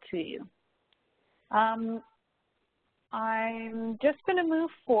available to you. I'm just going to move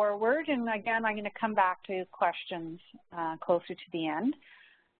forward, and again, I'm going to come back to questions closer to the end.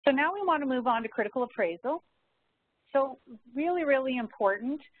 So now we want to move on to critical appraisal. So really, really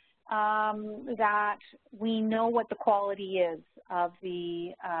important. that we know what the quality is of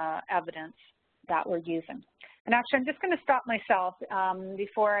the evidence that we're using. And actually, I'm just going to stop myself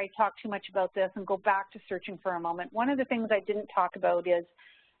before I talk too much about this and go back to searching for a moment. One of the things I didn't talk about is,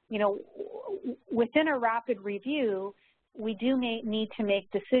 you know, within a rapid review, we do need to make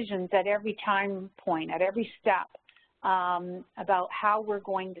decisions at every time point, at every step, about how we're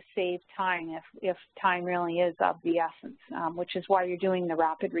going to save time if time really is of the essence, which is why you're doing the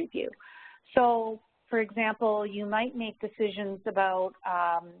rapid review. So, for example, you might make decisions about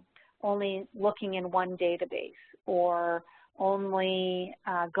only looking in one database or only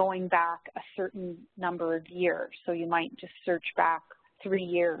going back a certain number of years. So you might just search back 3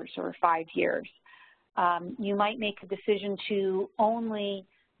 years or 5 years. You might make a decision to only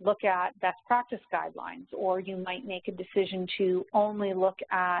look at best practice guidelines, or you might make a decision to only look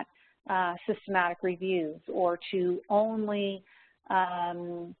at systematic reviews, or to only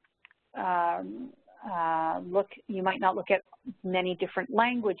you might not look at many different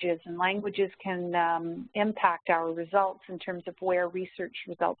languages, and languages can impact our results in terms of where research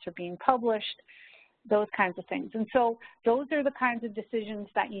results are being published, those kinds of things. And so those are the kinds of decisions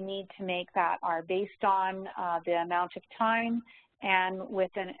that you need to make that are based on the amount of time and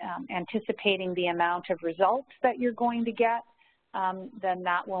with anticipating the amount of results that you're going to get. Then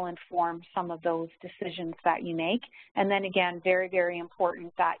that will inform some of those decisions that you make. And then again, very, very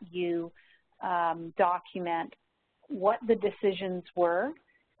important that you document what the decisions were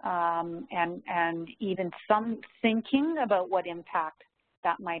and even some thinking about what impact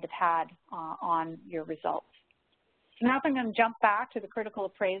that might have had on your results. So now I'm going to jump back to the critical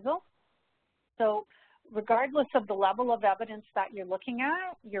appraisal. So regardless of the level of evidence that you're looking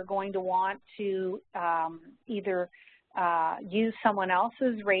at, you're going to want to either use someone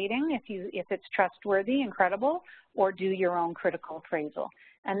else's rating if it's trustworthy and credible, or do your own critical appraisal.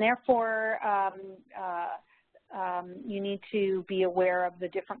 And therefore, you need to be aware of the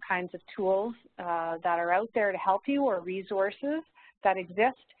different kinds of tools that are out there to help you, or resources that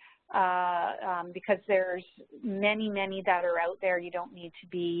exist, because there's many, many that are out there. You don't need to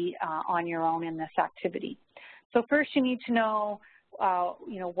be on your own in this activity. So first you need to know,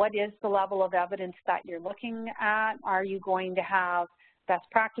 you know, what is the level of evidence that you're looking at? Are you going to have best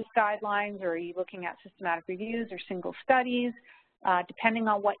practice guidelines, or are you looking at systematic reviews or single studies? Depending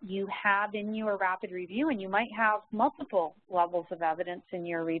on what you have in your rapid review, and you might have multiple levels of evidence in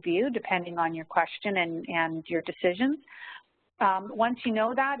your review depending on your question and your decisions. Once you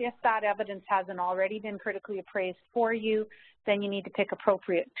know that, if that evidence hasn't already been critically appraised for you, then you need to pick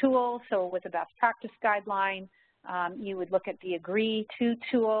appropriate tools. So with a best practice guideline, you would look at the Agree To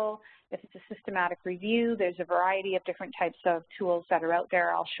tool. If it's a systematic review, there's a variety of different types of tools that are out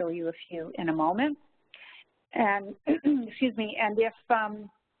there. I'll show you a few in a moment. And excuse me, and if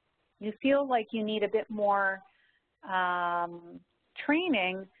you feel like you need a bit more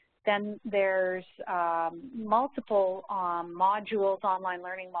training, then there's multiple modules, online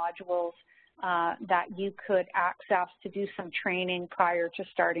learning modules that you could access to do some training prior to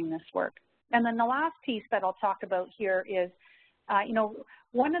starting this work. And then the last piece that I'll talk about here is, you know,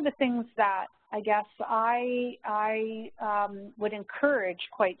 one of the things that I guess I would encourage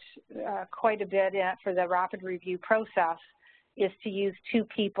quite a bit for the rapid review process is to use 2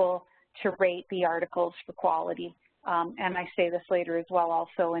 people to rate the articles for quality. And I say this later as well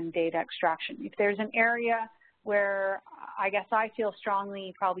also in data extraction. If there's an area where I guess I feel strongly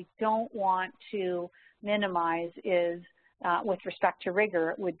you probably don't want to minimize is with respect to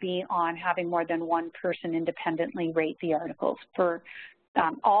rigor, it would be on having more than one person independently rate the articles for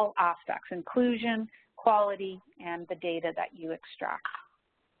all aspects, inclusion, quality, and the data that you extract.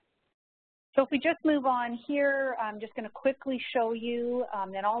 So if we just move on here, I'm just going to quickly show you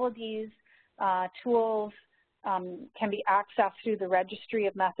that all of these tools can be accessed through the Registry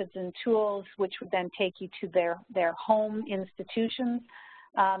of Methods and Tools, which would then take you to their home institutions.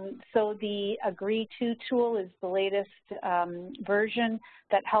 So the Agree To tool is the latest version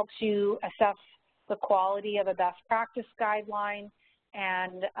that helps you assess the quality of a best practice guideline,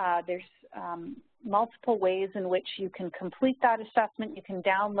 and there's multiple ways in which you can complete that assessment. You can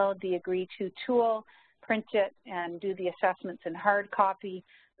download the Agree To tool, print it, and do the assessments in hard copy,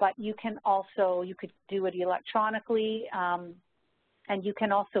 but you can also, you could do it electronically, and you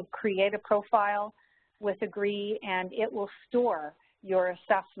can also create a profile with Agree, and it will store your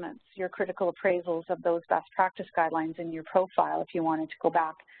assessments, your critical appraisals of those best practice guidelines in your profile if you wanted to go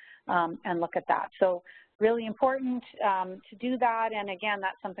back and look at that. So really important to do that, and again,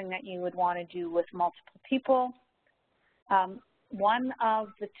 that's something that you would want to do with multiple people. One of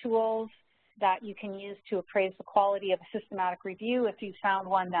the tools that you can use to appraise the quality of a systematic review if you found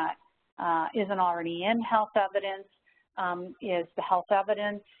one that isn't already in health evidence is the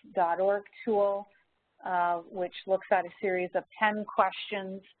healthevidence.org tool, which looks at a series of 10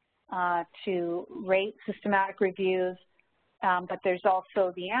 questions to rate systematic reviews. But there's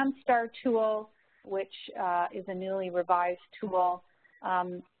also the AmStar tool, which is a newly revised tool.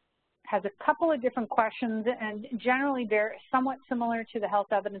 Has a couple of different questions, and generally they're somewhat similar to the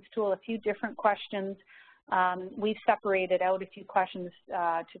health evidence tool, a few different questions. We've separated out a few questions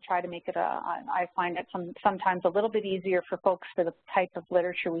to try to make it I find it sometimes a little bit easier for folks for the type of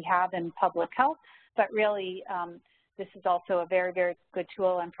literature we have in public health, but really this is also a very, very good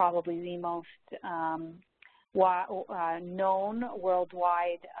tool and probably the most known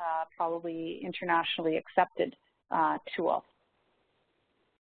worldwide, probably internationally accepted tool.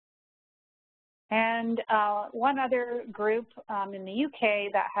 And one other group in the UK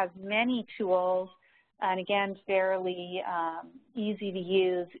that has many tools, and again, fairly easy to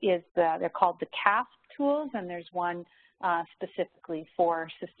use, is they're called the CASP tools, and there's one specifically for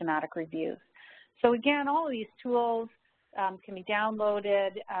systematic reviews. So again, all of these tools can be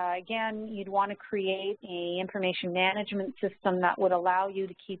downloaded. Again, you'd want to create an information management system that would allow you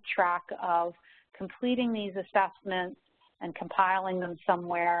to keep track of completing these assessments and compiling them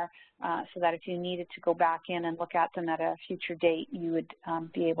somewhere so that if you needed to go back in and look at them at a future date, you would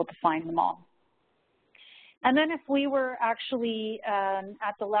be able to find them all. And then if we were actually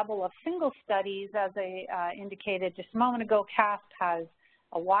at the level of single studies, as I indicated just a moment ago, CASP has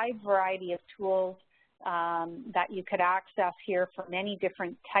a wide variety of tools that you could access here for many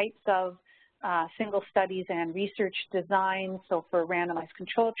different types of single studies and research design. So for randomized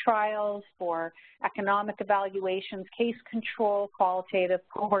controlled trials, for economic evaluations, case control, qualitative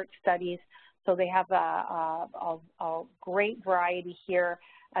cohort studies. So they have a great variety here,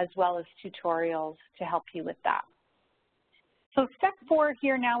 as well as tutorials to help you with that. So step 4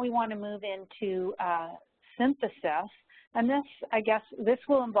 here, now we want to move into synthesis. And this, I guess, this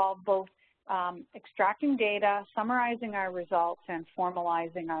will involve both extracting data, summarizing our results, and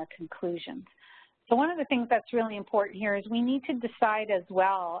formalizing our conclusions. So one of the things that's really important here is we need to decide as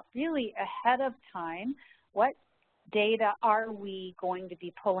well, really ahead of time, what data are we going to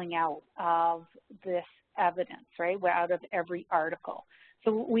be pulling out of this evidence, right, out of every article.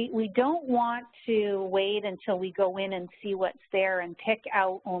 So we don't want to wait until we go in and see what's there and pick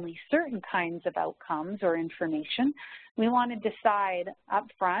out only certain kinds of outcomes or information. We want to decide up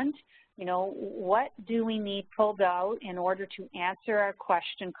front, you know, what do we need pulled out in order to answer our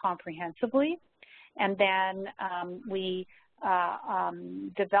question comprehensively, and then we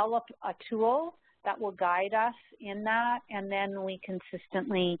develop a tool that will guide us in that, and then we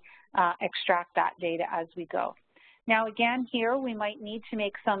consistently extract that data as we go. Now again, here we might need to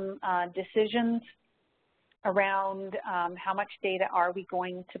make some decisions around how much data are we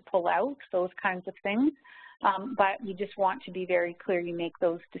going to pull out, those kinds of things. But you just want to be very clear you make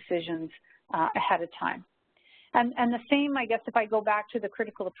those decisions ahead of time. And the same, I guess, if I go back to the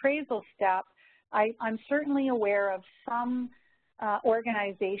critical appraisal step, I'm certainly aware of some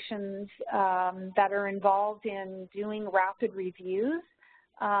organizations that are involved in doing rapid reviews.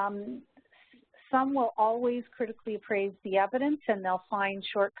 Some will always critically appraise the evidence and they'll find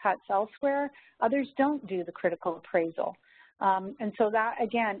shortcuts elsewhere. Others don't do the critical appraisal. And so that,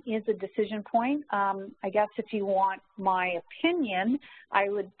 again, is a decision point. I guess if you want my opinion, I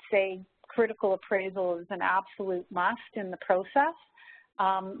would say critical appraisal is an absolute must in the process.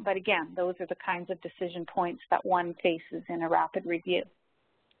 But again, those are the kinds of decision points that one faces in a rapid review.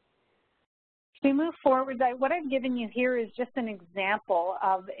 As we move forward, what I've given you here is just an example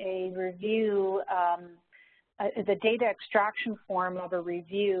of a review, the data extraction form of a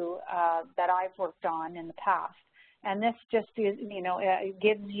review that I've worked on in the past. And this just is, you know, it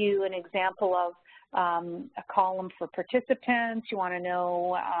gives you an example of a column for participants. You want to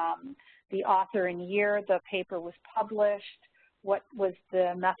know the author and year the paper was published, what was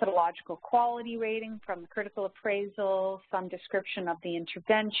the methodological quality rating from the critical appraisal, some description of the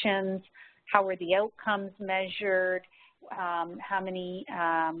interventions, how were the outcomes measured, how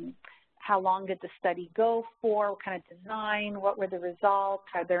long did the study go for, what kind of design, what were the results,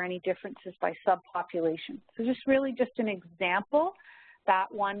 are there any differences by subpopulation. So just an example that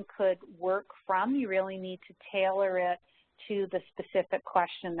one could work from. You really need to tailor it to the specific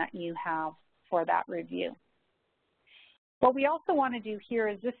question that you have for that review. What we also want to do here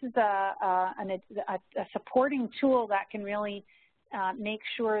is this is a supporting tool that can really make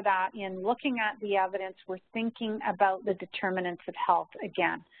sure that in looking at the evidence, we're thinking about the determinants of health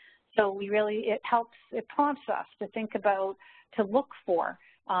again. So it prompts us to think about, to look for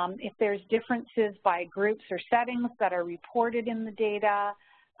if there's differences by groups or settings that are reported in the data,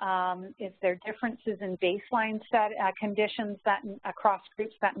 if there are differences in baseline conditions across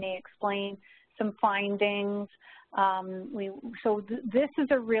groups that may explain some findings. This is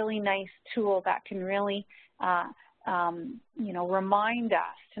a really nice tool that can really remind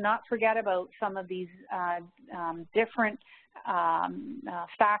us to not forget about some of these different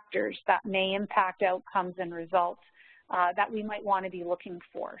factors that may impact outcomes and results that we might want to be looking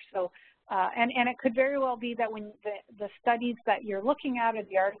for. So, and it could very well be that when the studies that you're looking at or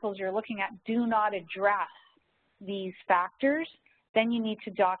the articles you're looking at do not address these factors, then you need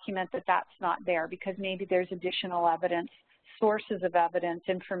to document that that's not there, because maybe there's additional evidence, sources of evidence,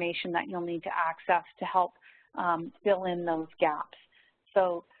 information that you'll need to access to help fill in those gaps.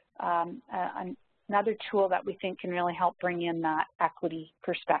 So another tool that we think can really help bring in that equity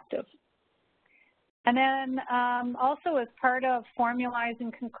perspective. And then also as part of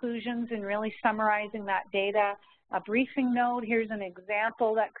formalizing conclusions and really summarizing that data, a briefing note, here's an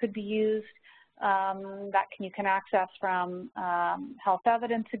example that could be used that you can access from health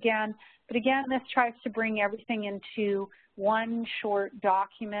evidence again. But again, this tries to bring everything into one short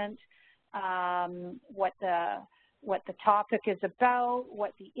document, what the topic is about,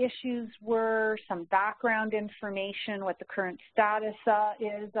 what the issues were, some background information, what the current status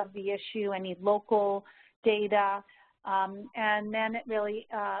is of the issue, any local data, and then it really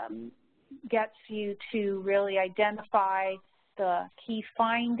gets you to really identify the key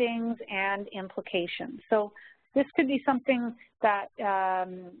findings and implications. So this could be something that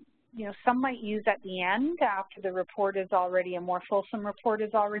some might use at the end after the report is already, a more fulsome report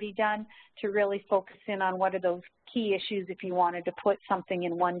is already done, to really focus in on what are those key issues if you wanted to put something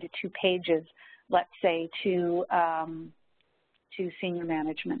in 1 to 2 pages, let's say, to senior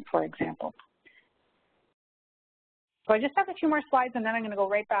management, for example. So I just have a few more slides, and then I'm going to go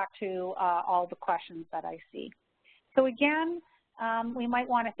right back to all the questions that I see. So again, we might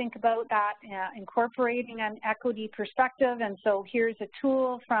want to think about that, incorporating an equity perspective. And so here's a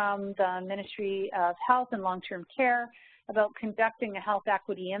tool from the Ministry of Health and Long-Term Care about conducting a health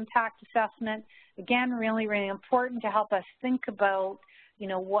equity impact assessment. Again, really, really important to help us think about,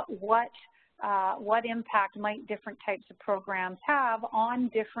 what impact might different types of programs have on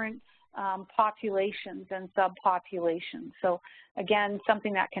different populations and subpopulations. So again,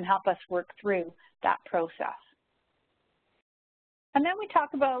 something that can help us work through that process. And then we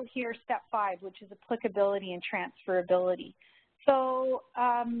talk about here step 5, which is applicability and transferability. So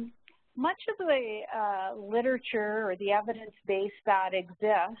much of the literature or the evidence base that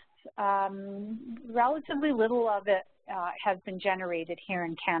exists, relatively little of it has been generated here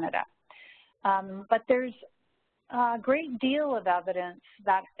in Canada. But there's a great deal of evidence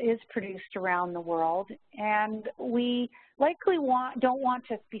that is produced around the world, and we likely don't want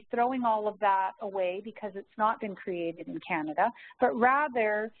to be throwing all of that away because it's not been created in Canada, but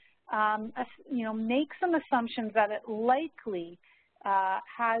rather, make some assumptions that it likely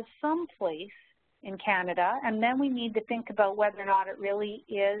has some place in Canada, and then we need to think about whether or not it really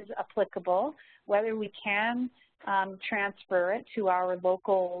is applicable, whether we can transfer it to our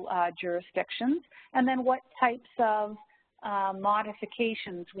local jurisdictions, and then what types of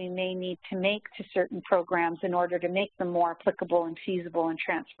modifications we may need to make to certain programs in order to make them more applicable and feasible and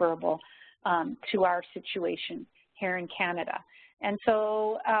transferable to our situation here in Canada. And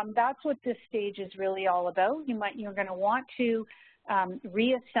so that's what this stage is really all about. You're going to want to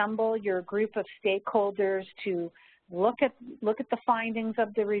reassemble your group of stakeholders to look at the findings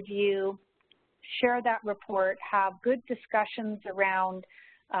of the review, share that report, have good discussions around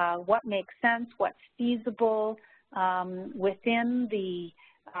what makes sense, what's feasible within the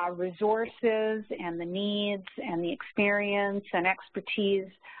resources and the needs and the experience and expertise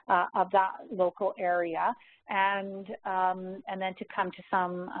of that local area, and then to come to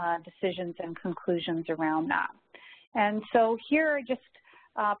some decisions and conclusions around that. And so here, just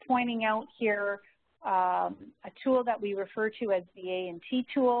pointing out here, a tool that we refer to as the A&T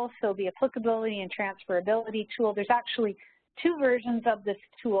tool, so the applicability and transferability tool. There's actually 2 versions of this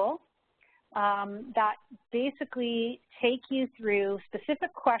tool that basically take you through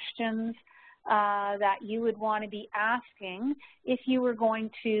specific questions that you would want to be asking if you were going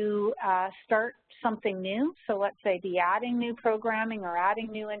to start something new. So let's say be adding new programming or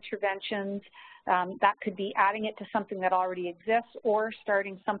adding new interventions. That could be adding it to something that already exists or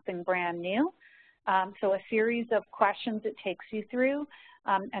starting something brand new. So a series of questions it takes you through,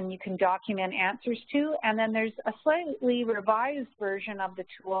 and you can document answers to. And then there's a slightly revised version of the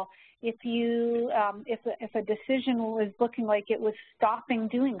tool if a decision was looking like it was stopping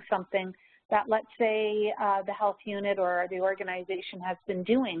doing something that, let's say, the health unit or the organization has been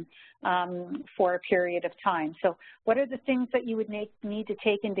doing for a period of time. So what are the things that you would need to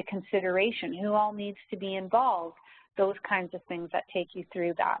take into consideration? Who all needs to be involved? Those kinds of things that take you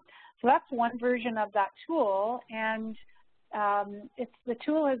through that. So that's one version of that tool, and the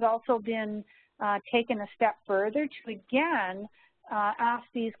tool has also been taken a step further to, again, ask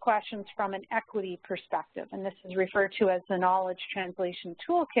these questions from an equity perspective, and this is referred to as the Knowledge Translation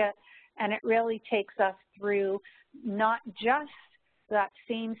Toolkit, and it really takes us through not just that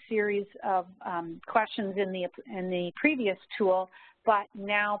same series of questions in the previous tool, but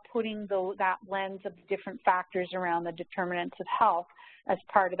now putting that lens of different factors around the determinants of health as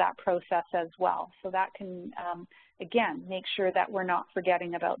part of that process as well. So that can, again, make sure that we're not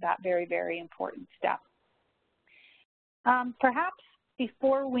forgetting about that very, very important step. Perhaps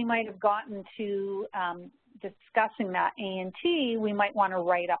before we might have gotten to discussing that A&T, we might want to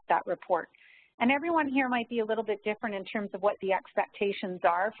write up that report. And everyone here might be a little bit different in terms of what the expectations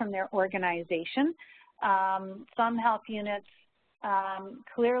are from their organization. Some health units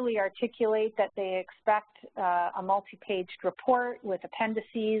clearly articulate that they expect a multi-paged report with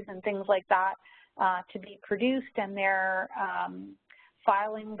appendices and things like that to be produced, and they're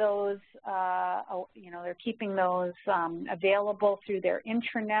filing those, they're keeping those available through their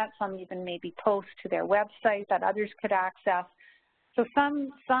intranet. Some even maybe post to their website that others could access. So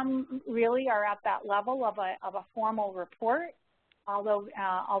some really are at that level of a formal report, although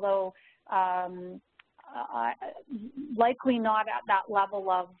likely not at that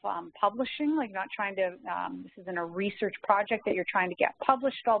level of publishing, like not trying to, this isn't a research project that you're trying to get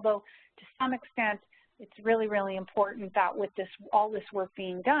published, although to some extent it's really, really important that with all this work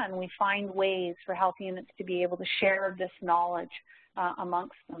being done, we find ways for health units to be able to share this knowledge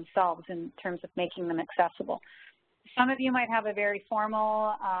amongst themselves in terms of making them accessible. Some of you might have a very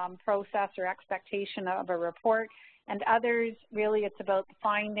formal process or expectation of a report, and others, really, it's about the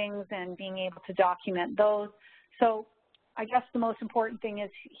findings and being able to document those. So I guess the most important thing is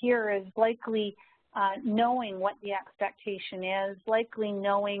likely knowing what the expectation is, likely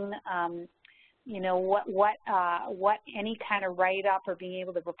knowing what any kind of write-up or being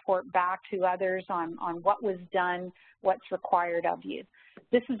able to report back to others on what was done, what's required of you.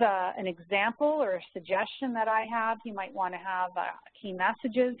 This is an example or a suggestion that I have. You might want to have key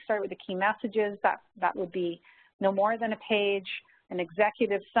messages, start with the key messages. That would be no more than a page, an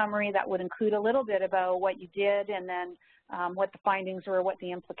executive summary that would include a little bit about what you did and then what the findings were, what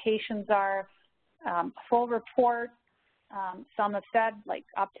the implications are, a full report. Some have said like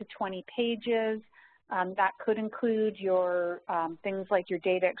up to 20 pages. That could include your things like your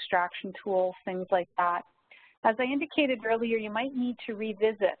data extraction tools, things like that. As I indicated earlier, you might need to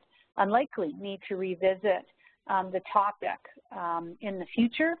revisit, unlikely need to revisit the topic in the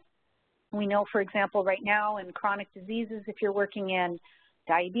future. We know, for example, right now in chronic diseases, if you're working in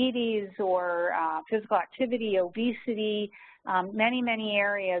diabetes or physical activity, obesity, many, many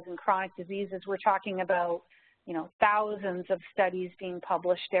areas in chronic diseases, we're talking about thousands of studies being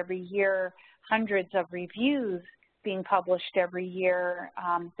published every year, hundreds of reviews being published every year,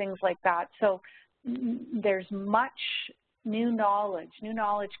 things like that. So there's much new knowledge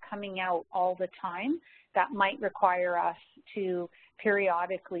coming out all the time that might require us to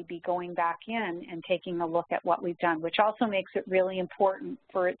periodically be going back in and taking a look at what we've done, which also makes it really important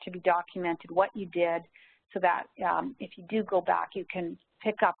for it to be documented what you did so that if you do go back, you can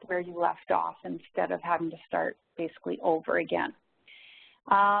pick up where you left off instead of having to start basically over again.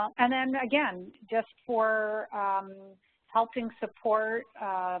 And then again, just for helping support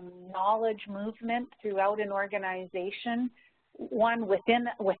knowledge movement throughout an organization, one within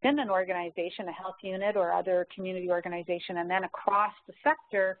an organization, a health unit or other community organization, and then across the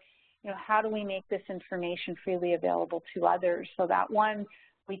sector, how do we make this information freely available to others so that one,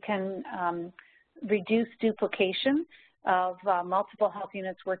 we can reduce duplication of multiple health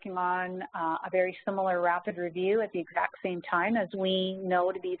units working on a very similar rapid review at the exact same time, as we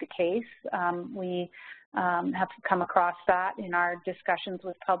know to be the case. We have come across that in our discussions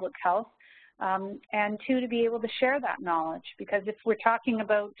with public health. And two, to be able to share that knowledge, because if we're talking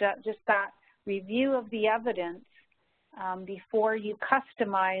about just that review of the evidence before you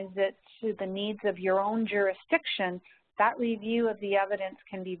customize it to the needs of your own jurisdiction, that review of the evidence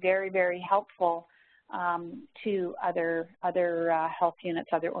can be very, very helpful to other health units,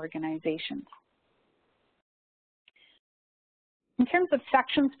 other organizations. In terms of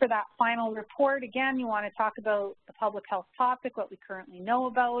sections for that final report, again, you want to talk about the public health topic, what we currently know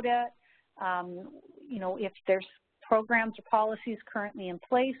about it, you know, if there's programs or policies currently in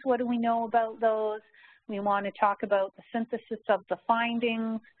place, what do we know about those? We want to talk about the synthesis of the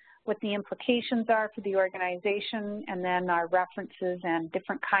findings, what the implications are for the organization, and then our references and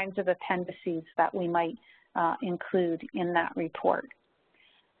different kinds of appendices that we might include in that report.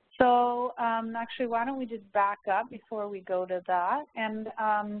 So actually, why don't we just back up before we go to that? And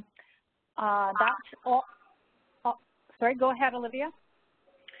that's all. Oh, sorry, go ahead, Olivia.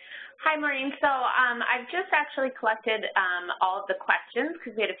 Hi, Maureen. So I've just actually collected all of the questions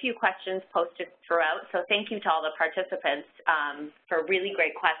because we had a few questions posted throughout. So thank you to all the participants for really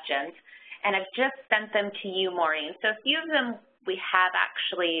great questions. And I've just sent them to you, Maureen. So a few of them we have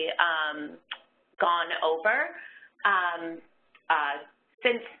actually gone over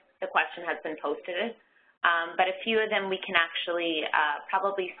since the question has been posted. But a few of them we can actually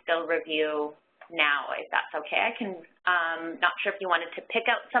probably still review now, if that's okay. I can, not sure if you wanted to pick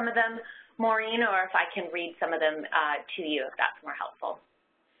out some of them, Maureen, or if I can read some of them to you, if that's more helpful.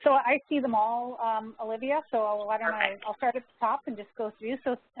 So I see them all, Olivia, so why don't I'll start at the top and just go through.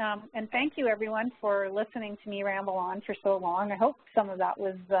 So, and thank you everyone for listening to me ramble on for so long. I hope some of that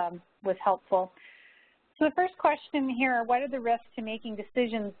was helpful. So the first question here, what are the risks to making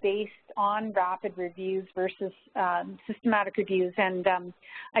decisions based on rapid reviews versus systematic reviews? And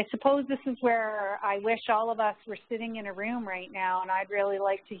I suppose this is where I wish all of us were sitting in a room right now, and I'd really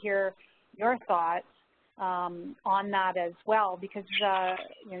like to hear your thoughts on that as well, because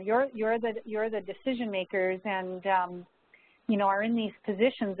you know, you're the decision makers, and you know, are in these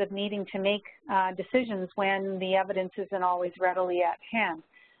positions of needing to make decisions when the evidence isn't always readily at hand.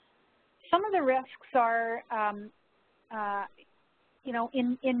 Some of the risks are, you know,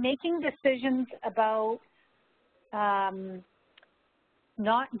 in making decisions about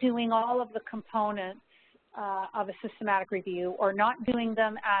not doing all of the components of a systematic review, or not doing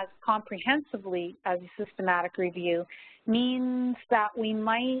them as comprehensively as a systematic review, means that we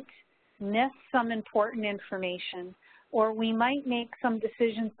might miss some important information, or we might make some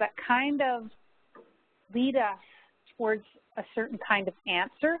decisions that kind of lead us towards a certain kind of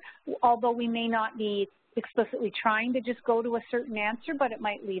answer, although we may not be explicitly trying to just go to a certain answer, but it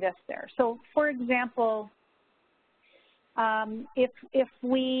might lead us there. So, for example, if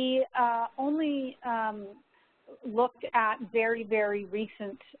we only looked at very, very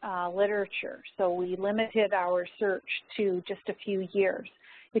recent literature, so we limited our search to just a few years,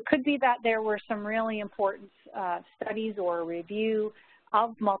 it could be that there were some really important studies or review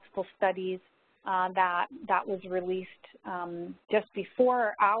of multiple studies that was released just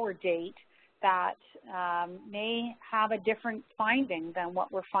before our date that may have a different finding than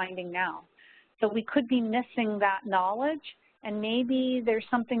what we're finding now. So we could be missing that knowledge, and maybe there's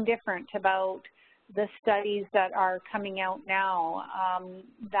something different about the studies that are coming out now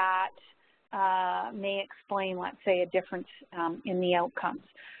that may explain, let's say, a difference in the outcomes.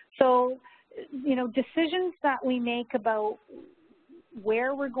 So, you know, decisions that we make about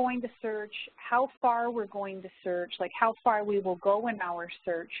where we're going to search, how far we're going to search, like how far we will go in our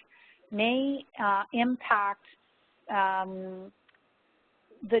search, may impact the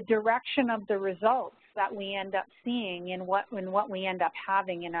direction of the results that we end up seeing in what we end up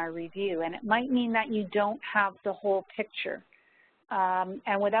having in our review. And it might mean that you don't have the whole picture.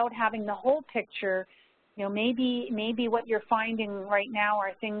 And without having the whole picture, you know, maybe what you're finding right now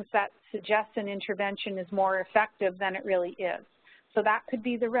are things that suggest an intervention is more effective than it really is. So that could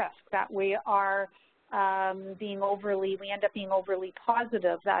be the risk, that we are we end up being overly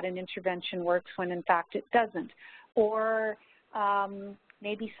positive that an intervention works when in fact it doesn't. Or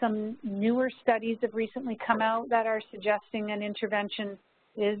maybe some newer studies have recently come out that are suggesting an intervention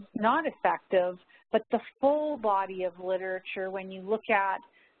is not effective, but the full body of literature, when you look at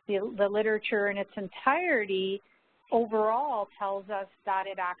the literature in its entirety, overall tells us that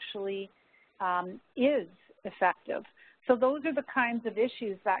it actually is effective. So those are the kinds of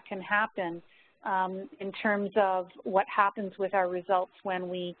issues that can happen in terms of what happens with our results when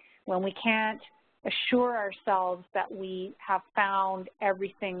we can't assure ourselves that we have found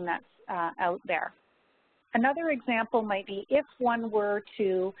everything that's out there. Another example might be if one were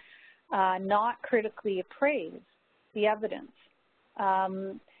to not critically appraise the evidence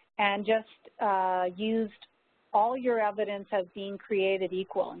and just used all your evidence as being created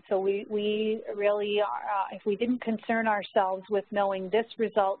equal. And so we really, if we didn't concern ourselves with knowing this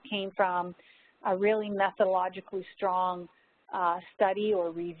result came from a really methodologically strong study or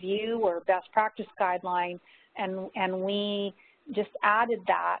review or best practice guideline, and we just added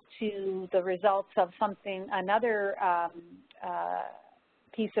that to the results of another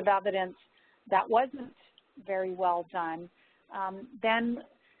piece of evidence that wasn't very well done, then,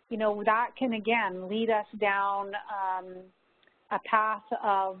 you know, that can again lead us down a path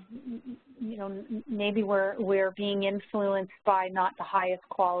of, you know, maybe we're being influenced by not the highest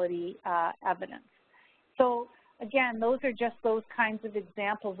quality evidence. So again, those are just those kinds of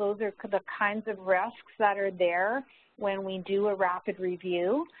examples. Those are the kinds of risks that are there when we do a rapid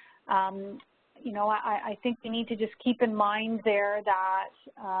review. You know, I think we need to just keep in mind there that,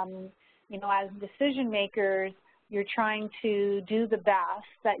 you know, as decision makers, you're trying to do the best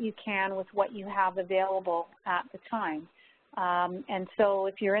that you can with what you have available at the time. And so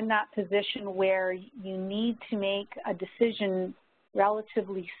if you're in that position where you need to make a decision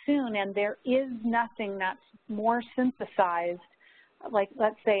relatively soon and there is nothing that's more synthesized, like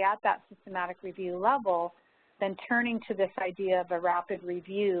let's say at that systematic review level, then turning to this idea of a rapid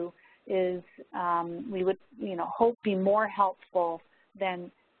review is, we would, you know, hope be more helpful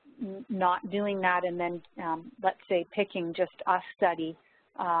than not doing that and then, let's say, picking just a study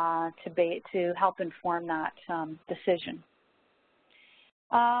to help inform that decision.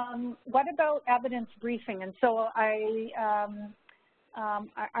 What about evidence briefing? And so I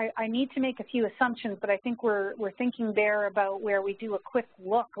need to make a few assumptions, but I think we're thinking there about where we do a quick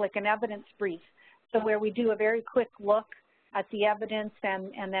look, like an evidence brief. So where we do a very quick look at the evidence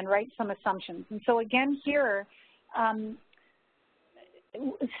and then write some assumptions. And so again here,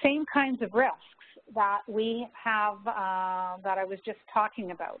 same kinds of risks that we have that I was just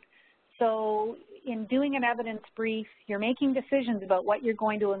talking about. So in doing an evidence brief, you're making decisions about what you're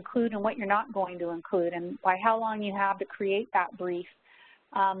going to include and what you're not going to include and by how long you have to create that brief.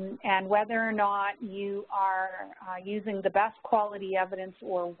 And whether or not you are using the best quality evidence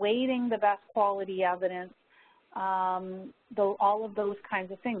or weighting the best quality evidence, all of those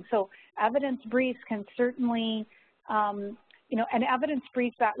kinds of things. So evidence briefs can certainly, you know, an evidence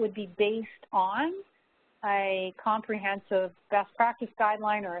brief that would be based on a comprehensive best practice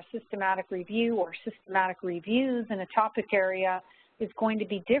guideline or a systematic review or systematic reviews in a topic area is going to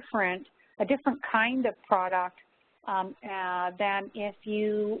be different, a different kind of product than if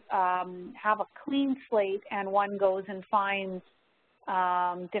you have a clean slate and one goes and finds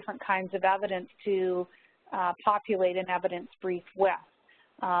different kinds of evidence to populate an evidence brief with.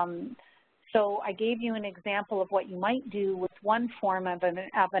 So I gave you an example of what you might do with one form of an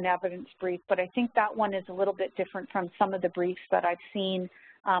evidence brief, but I think that one is a little bit different from some of the briefs that I've seen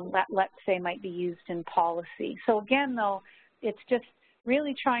that, let's say, might be used in policy. So again, though, it's just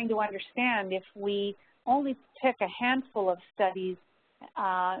really trying to understand if we only pick a handful of studies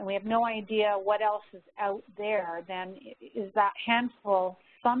and we have no idea what else is out there, then is that handful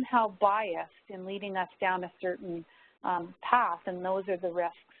somehow biased in leading us down a certain path, and those are the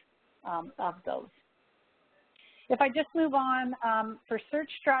risks of those. If I just move on, for search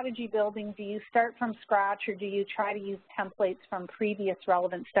strategy building, do you start from scratch or do you try to use templates from previous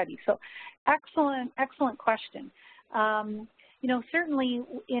relevant studies? So excellent question. You know, certainly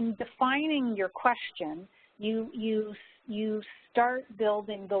in defining your question, you start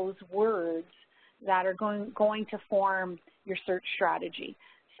building those words that are going to form your search strategy.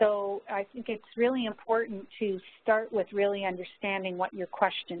 So I think it's really important to start with really understanding what your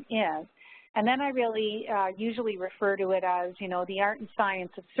question is. And then I really usually refer to it as, you know, the art and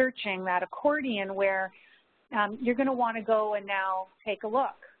science of searching, that accordion where you're going to want to go and now take a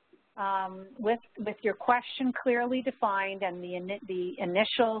look with your question clearly defined and the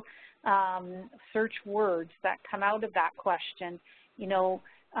initial search words that come out of that question. You know,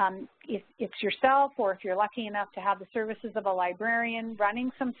 if it's yourself or if you're lucky enough to have the services of a librarian,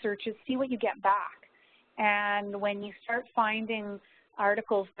 running some searches, see what you get back. And when you start finding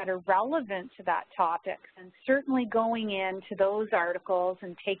articles that are relevant to that topic, and certainly going into those articles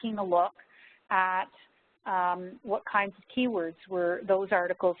and taking a look at what kinds of keywords those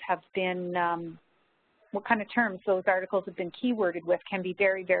articles have been, what kind of terms those articles have been keyworded with can be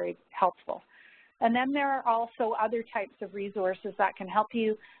very, very helpful. And then there are also other types of resources that can help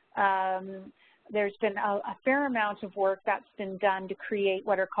you. There's been a fair amount of work that's been done to create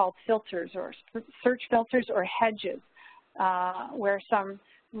what are called filters or search filters or hedges, where some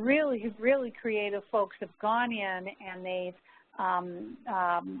really, really creative folks have gone in and they've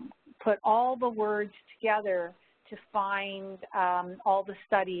put all the words together to find all the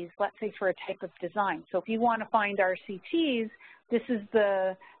studies, let's say for a type of design. So if you want to find RCTs, this is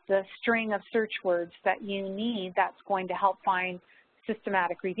the string of search words that you need that's going to help find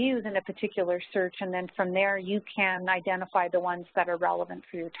systematic reviews in a particular search, and then from there you can identify the ones that are relevant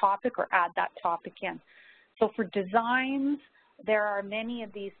for your topic or add that topic in. So for designs there are many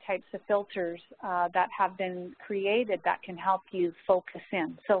of these types of filters that have been created that can help you focus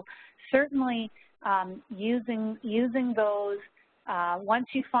in. So certainly using those, once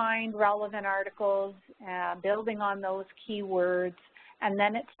you find relevant articles, building on those keywords, and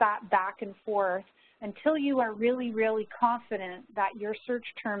then it's that back and forth until you are really, really confident that your search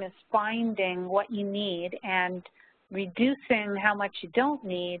term is finding what you need and reducing how much you don't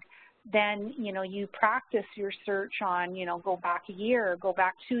need. Then, you practice your search on, go back a year or go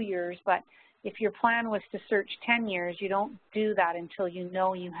back 2 years. But if your plan was to search 10 years, you don't do that until you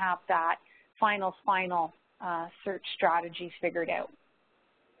know you have that final search strategy figured out.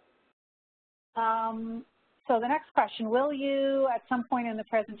 So the next question, will you at some point in the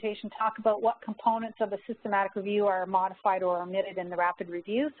presentation talk about what components of a systematic review are modified or omitted in the rapid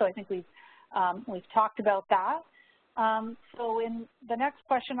review? So I think we've talked about that. So in the next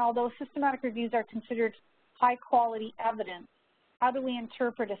question, although systematic reviews are considered high quality evidence, how do we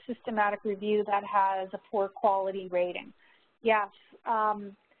interpret a systematic review that has a poor quality rating? Yes,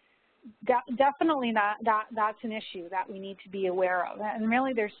 definitely that's an issue that we need to be aware of. And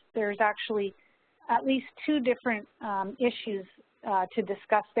really there's actually at least 2 different issues to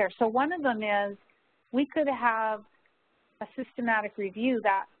discuss there. So one of them is we could have a systematic review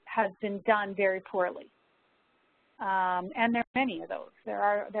that has been done very poorly. And there are many of those. There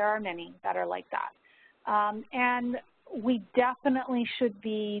are many that are like that. And we definitely should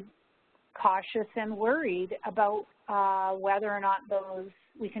be cautious and worried about whether or not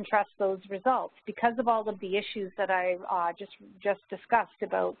we can trust those results because of all of the issues that I just discussed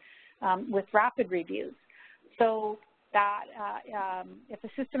about with rapid reviews. So that if a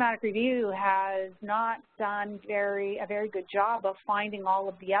systematic review has not done a very good job of finding all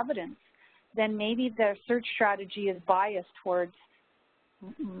of the evidence, then maybe their search strategy is biased towards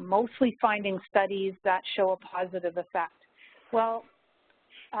mostly finding studies that show a positive effect. Well,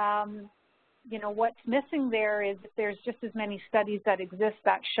 what's missing there is if there's just as many studies that exist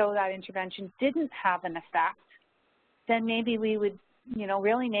that show that intervention didn't have an effect, then maybe we would,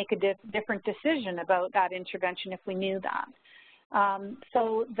 really make a different decision about that intervention if we knew that.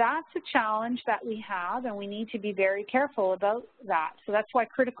 So that's a challenge that we have, and we need to be very careful about that. So that's why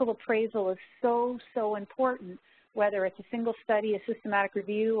critical appraisal is so important, whether it's a single study, a systematic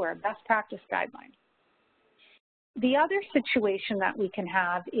review, or a best practice guideline. The other situation that we can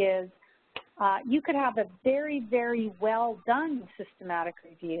have is you could have a very, very well done systematic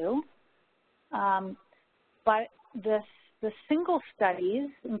review, but the single studies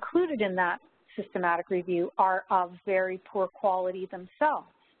included in that systematic review are of very poor quality themselves.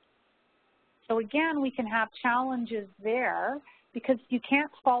 So again, we can have challenges there because you can't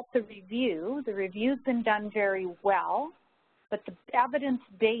fault the review. The review's been done very well, but the evidence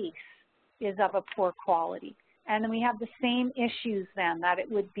base is of a poor quality. And then we have the same issues then, that it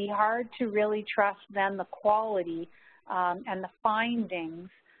would be hard to really trust then the quality and the findings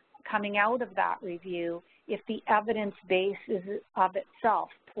coming out of that review if the evidence base is of itself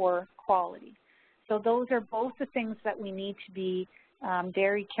poor quality. So those are both the things that we need to be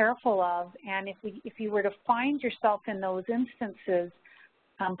very careful of. And if you were to find yourself in those instances,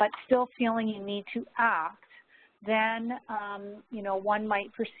 but still feeling you need to act, then one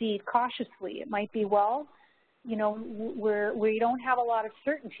might proceed cautiously. It might be, well, we don't have a lot of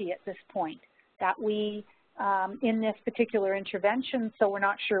certainty at this point that we in this particular intervention, so we're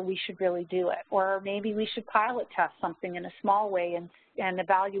not sure we should really do it. Or maybe we should pilot test something in a small way and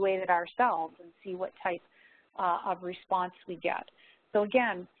evaluate it ourselves and see what type of response we get. So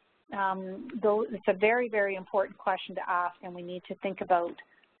again, it's a very, very important question to ask, and we need to think about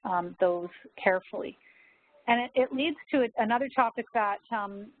those carefully. And it leads to another topic that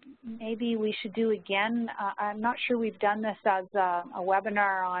maybe we should do again. I'm not sure we've done this as a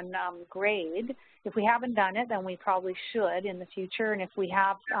webinar on grade. If we haven't done it, then we probably should in the future. And if we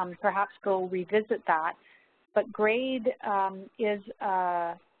have, perhaps go revisit that. But grade is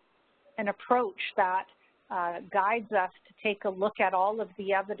an approach that guides us to take a look at all of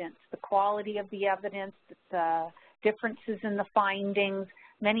the evidence, the quality of the evidence, the differences in the findings,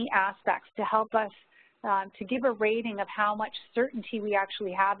 many aspects to help us to give a rating of how much certainty we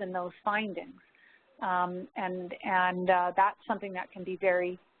actually have in those findings. That's something that can be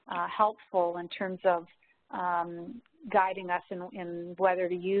very helpful in terms of guiding us in whether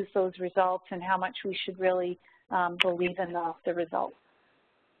to use those results and how much we should really believe in the results.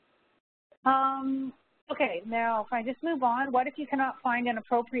 Okay, now if I just move on, what if you cannot find an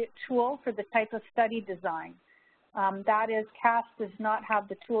appropriate tool for the type of study design? That is, CAS does not have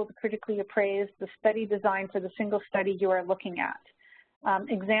the tool to critically appraise the study design for the single study you are looking at.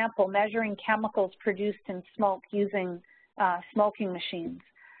 Example, measuring chemicals produced in smoke using smoking machines.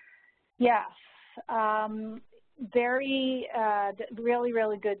 Yes, really,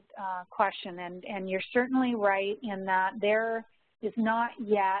 really good question, and you're certainly right in that there is not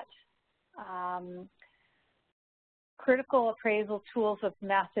yet critical appraisal tools of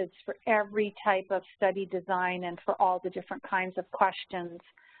methods for every type of study design and for all the different kinds of questions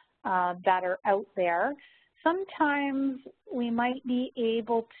that are out there. Sometimes we might be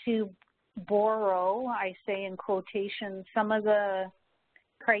able to borrow, I say in quotation, some of the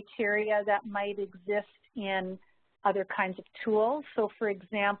criteria that might exist in other kinds of tools. So for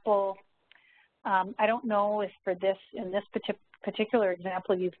example, I don't know if for this, in this particular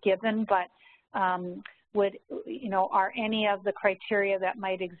example you've given, but are any of the criteria that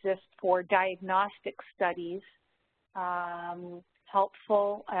might exist for diagnostic studies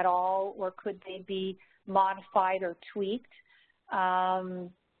helpful at all, or could they be modified or tweaked?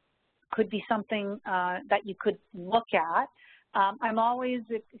 Could be something that you could look at. I'm always,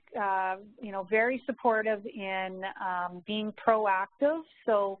 very supportive in being proactive.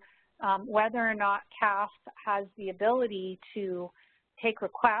 So whether or not CAF has the ability to take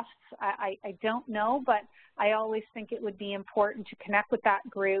requests, I don't know, but I always think it would be important to connect with that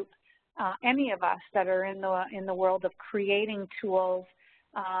group. Any of us that are in the world of creating tools,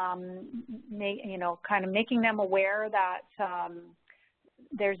 kind of making them aware that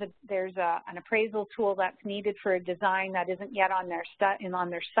there's an appraisal tool that's needed for a design that isn't yet on their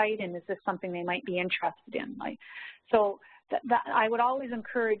site, and is this something they might be interested in? So I would always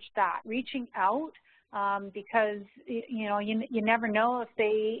encourage that, reaching out, because you never know if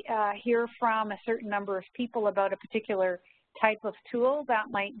they hear from a certain number of people about a particular type of tool.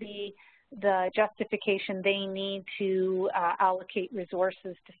 That might be the justification they need to allocate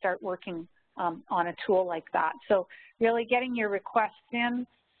resources to start working on a tool like that. So really getting your requests in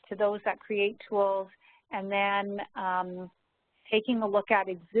to those that create tools, and then taking a look at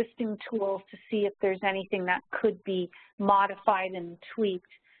existing tools to see if there's anything that could be modified and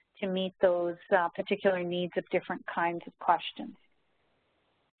tweaked to meet those particular needs of different kinds of questions.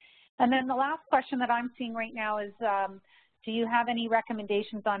 And then the last question that I'm seeing right now is, do you have any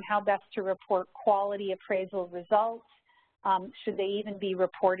recommendations on how best to report quality appraisal results? Should they even be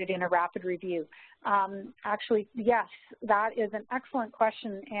reported in a rapid review? Actually, yes, that is an excellent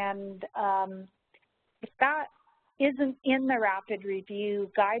question. And if that isn't in the Rapid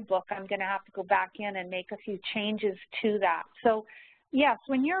Review Guidebook, I'm going to have to go back in and make a few changes to that. So, yes,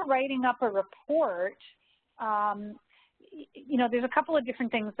 when you're writing up a report, there's a couple of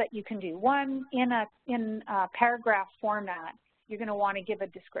different things that you can do. One, in a paragraph format, you're going to want to give a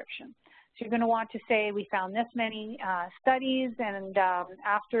description. So you're going to want to say, we found this many studies, and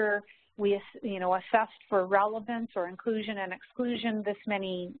after we assessed for relevance or inclusion and exclusion, this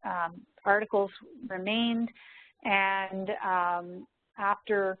many articles remained, and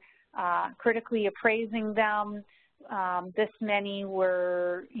after critically appraising them, this many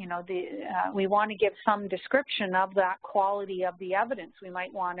were, we want to give some description of that quality of the evidence.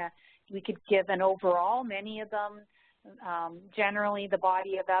 We could give an overall, many of them. Generally, the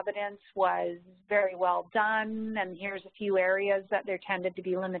body of evidence was very well done, and here's a few areas that there tended to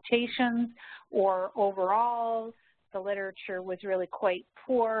be limitations, or overall, the literature was really quite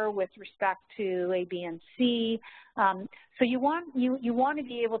poor with respect to A, B, and C. So you want to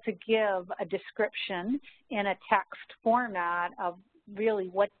be able to give a description in a text format of really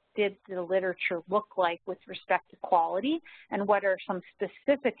what did the literature look like with respect to quality, and what are some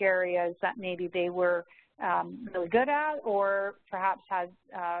specific areas that maybe they were really good at, or perhaps had,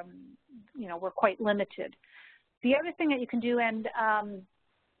 were quite limited. The other thing that you can do, and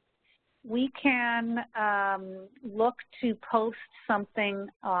we can look to post something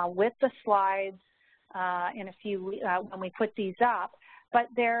with the slides in a few when we put these up. But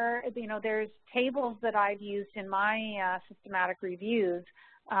there's tables that I've used in my systematic reviews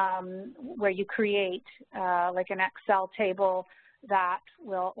where you create like an Excel table that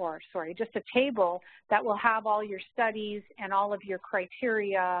will, just a table that will have all your studies and all of your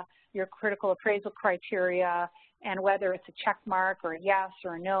criteria, your critical appraisal criteria, and whether it's a check mark or a yes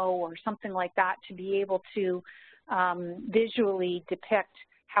or a no or something like that, to be able to visually depict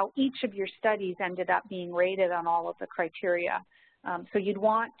how each of your studies ended up being rated on all of the criteria. So you'd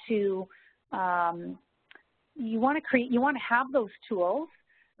want to have those tools.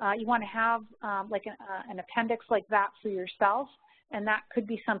 You want to have like an appendix like that for yourself, and that could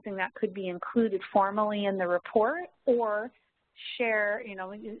be something that could be included formally in the report, or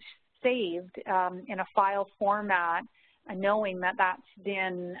saved in a file format, knowing that that's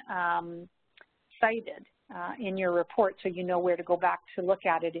been cited in your report, so you know where to go back to look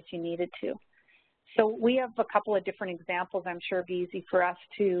at it if you needed to. So we have a couple of different examples. I'm sure it'd be easy for us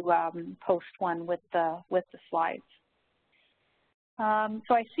to post one with the slides.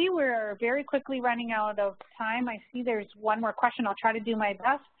 So I see we're very quickly running out of time. I see there's one more question. I'll try to do my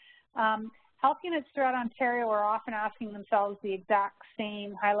best. Health units throughout Ontario are often asking themselves the exact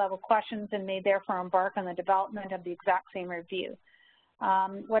same high-level questions and may therefore embark on the development of the exact same review.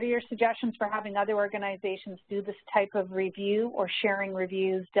 What are your suggestions for having other organizations do this type of review or sharing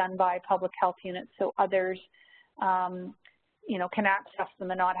reviews done by public health units so others, you know, can access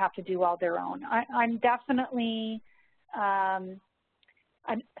them and not have to do all their own? I'm definitely a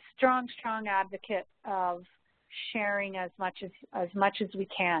strong advocate of sharing as much as we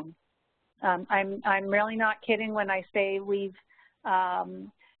can. I'm really not kidding when I say we've,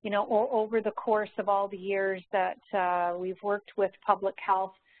 you know, over the course of all the years that we've worked with public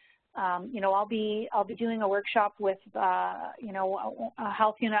health, you know, I'll be doing a workshop with, you know, a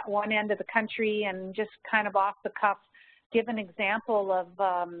health unit at one end of the country and just kind of off the cuff give an example of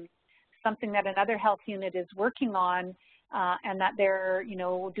something that another health unit is working on, and that they're, you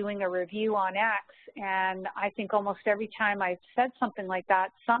know, doing a review on X. And I think almost every time I've said something like that,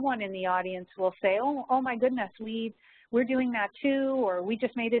 someone in the audience will say, oh my goodness, we're doing that too, or we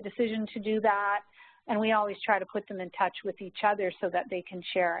just made a decision to do that. And we always try to put them in touch with each other so that they can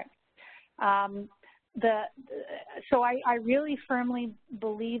share it. So I really firmly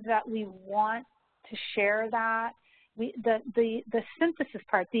believe that we want to share that. The synthesis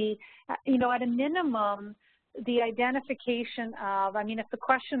part, you know, at a minimum, the identification of, I mean, if the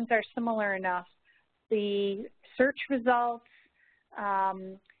questions are similar enough, the search results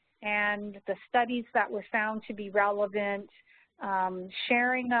and the studies that were found to be relevant,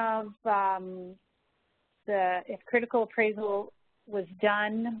 sharing of if critical appraisal was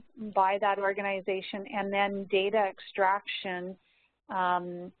done by that organization, and then data extraction,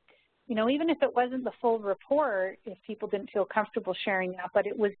 you know, even if it wasn't the full report, if people didn't feel comfortable sharing that, but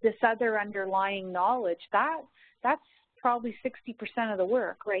it was this other underlying knowledge, that's probably 60% of the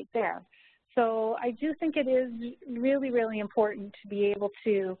work right there. So I do think it is really, really important to be able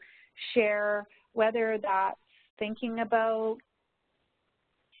to share, whether that's thinking about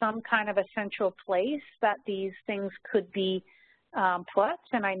some kind of a central place that these things could be put,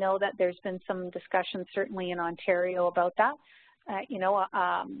 and I know that there's been some discussion certainly in Ontario about that. You know,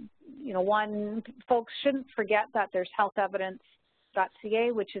 folks shouldn't forget that there's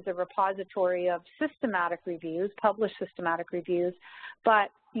healthevidence.ca, which is a repository of systematic reviews, published systematic reviews. But,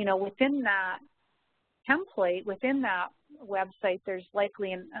 you know, within that template, within that website, there's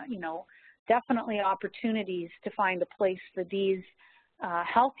likely, you know, definitely opportunities to find a place for these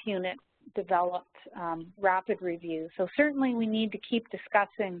health unit developed rapid reviews. So certainly we need to keep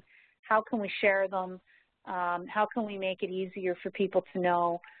discussing how can we share them. How can we make it easier for people to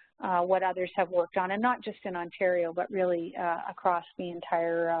know what others have worked on, and not just in Ontario, but really across the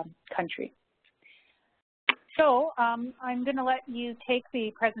entire country. So I'm going to let you take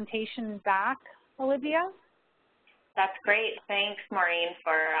the presentation back, Olivia. That's great. Thanks, Maureen,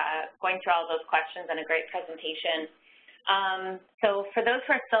 for going through all those questions and a great presentation. So for those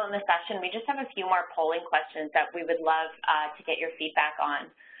who are still in the session, we just have a few more polling questions that we would love to get your feedback on.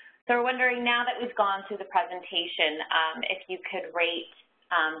 So we're wondering, now that we've gone through the presentation, if you could rate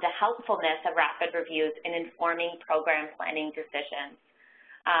the helpfulness of rapid reviews in informing program planning decisions.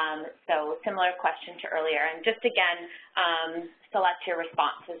 So similar question to earlier. And just again, select your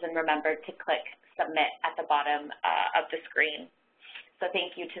responses and remember to click submit at the bottom of the screen. So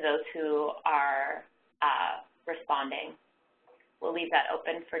thank you to those who are responding. We'll leave that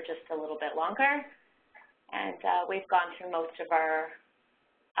open for just a little bit longer. And we've gone through most of our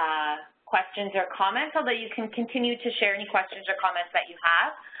questions or comments, although you can continue to share any questions or comments that you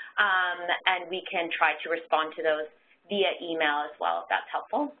have, and we can try to respond to those via email as well, if that's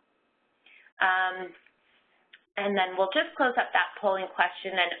helpful. And then we'll just close up that polling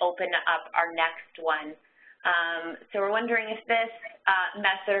question and open up our next one. So we're wondering if this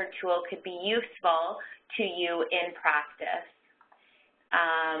method or tool could be useful to you in practice.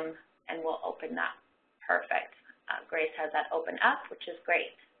 And we'll open that. Perfect. Grace has that open up, which is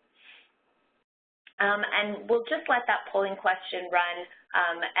great. And we'll just let that polling question run,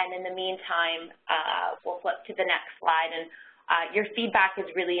 and in the meantime, we'll flip to the next slide. And your feedback is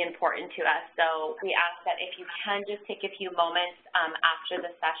really important to us, so we ask that if you can just take a few moments after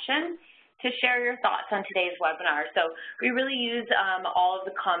the session to share your thoughts on today's webinar. So we really use all of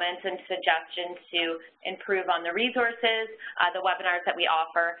the comments and suggestions to improve on the resources, the webinars that we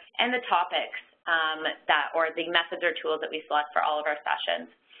offer, and the topics or the methods or tools that we select for all of our sessions.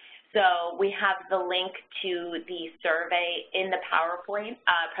 So we have the link to the survey in the PowerPoint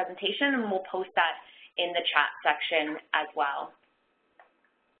presentation, and we'll post that in the chat section as well.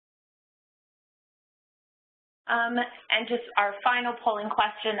 And just our final polling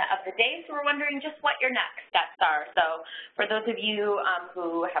question of the day, so we're wondering just what your next steps are. So for those of you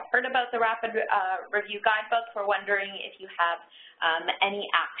who have heard about the Rapid Review Guidebook, we're wondering if you have any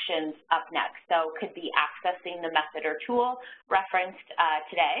actions up next. So could be accessing the method or tool referenced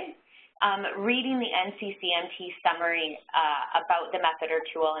today, reading the NCCMT summary about the method or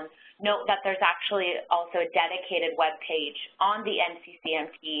tool, and note that there's actually also a dedicated web page on the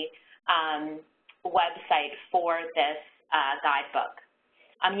NCCMT website for this guidebook.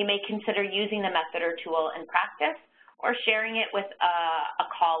 You may consider using the method or tool in practice or sharing it with a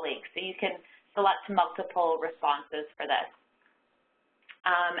colleague, so you can select multiple responses for this.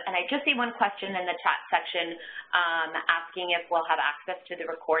 And I just see one question in the chat section asking if we'll have access to the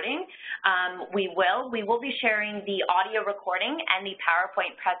recording. We will be sharing the audio recording and the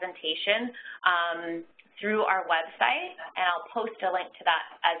PowerPoint presentation through our website, and I'll post a link to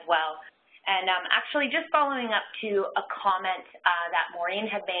that as well. And actually, just following up to a comment that Maureen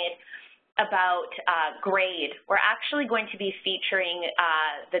had made about grade, we're actually going to be featuring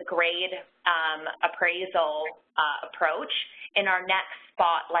the grade appraisal approach in our next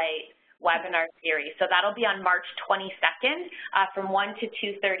Spotlight webinar series. So that'll be on March 22nd from 1 to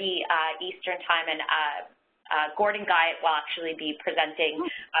 2:30 Eastern Time, and Gordon Guyatt will actually be presenting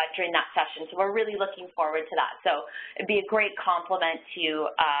during that session. So we're really looking forward to that. So it'd be a great complement to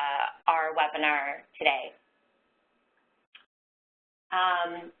our webinar today.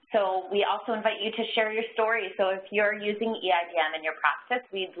 So we also invite you to share your story. So if you're using EIDM in your practice,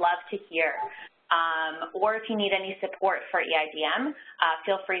 we'd love to hear. Or if you need any support for EIDM,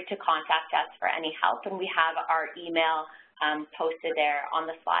 feel free to contact us for any help. And we have our email posted there on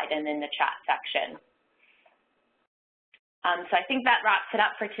the slide and in the chat section. So I think that wraps it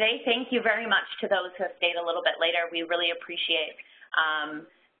up for today. Thank you very much to those who have stayed a little bit later. We really appreciate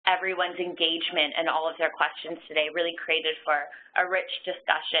everyone's engagement and all of their questions today. Really created for a rich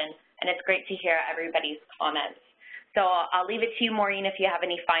discussion, and it's great to hear everybody's comments. So I'll leave it to you, Maureen, if you have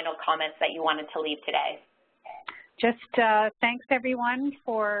any final comments that you wanted to leave today. Just thanks, everyone,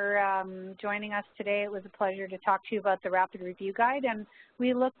 for joining us today. It was a pleasure to talk to you about the Rapid Review Guide, and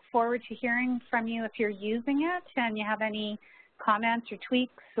we look forward to hearing from you if you're using it and you have any comments or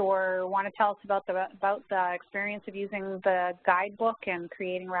tweaks or want to tell us about the experience of using the guidebook and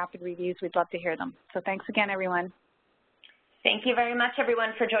creating rapid reviews. We'd love to hear them. So thanks again, everyone. Thank you very much,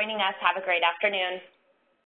 everyone, for joining us. Have a great afternoon.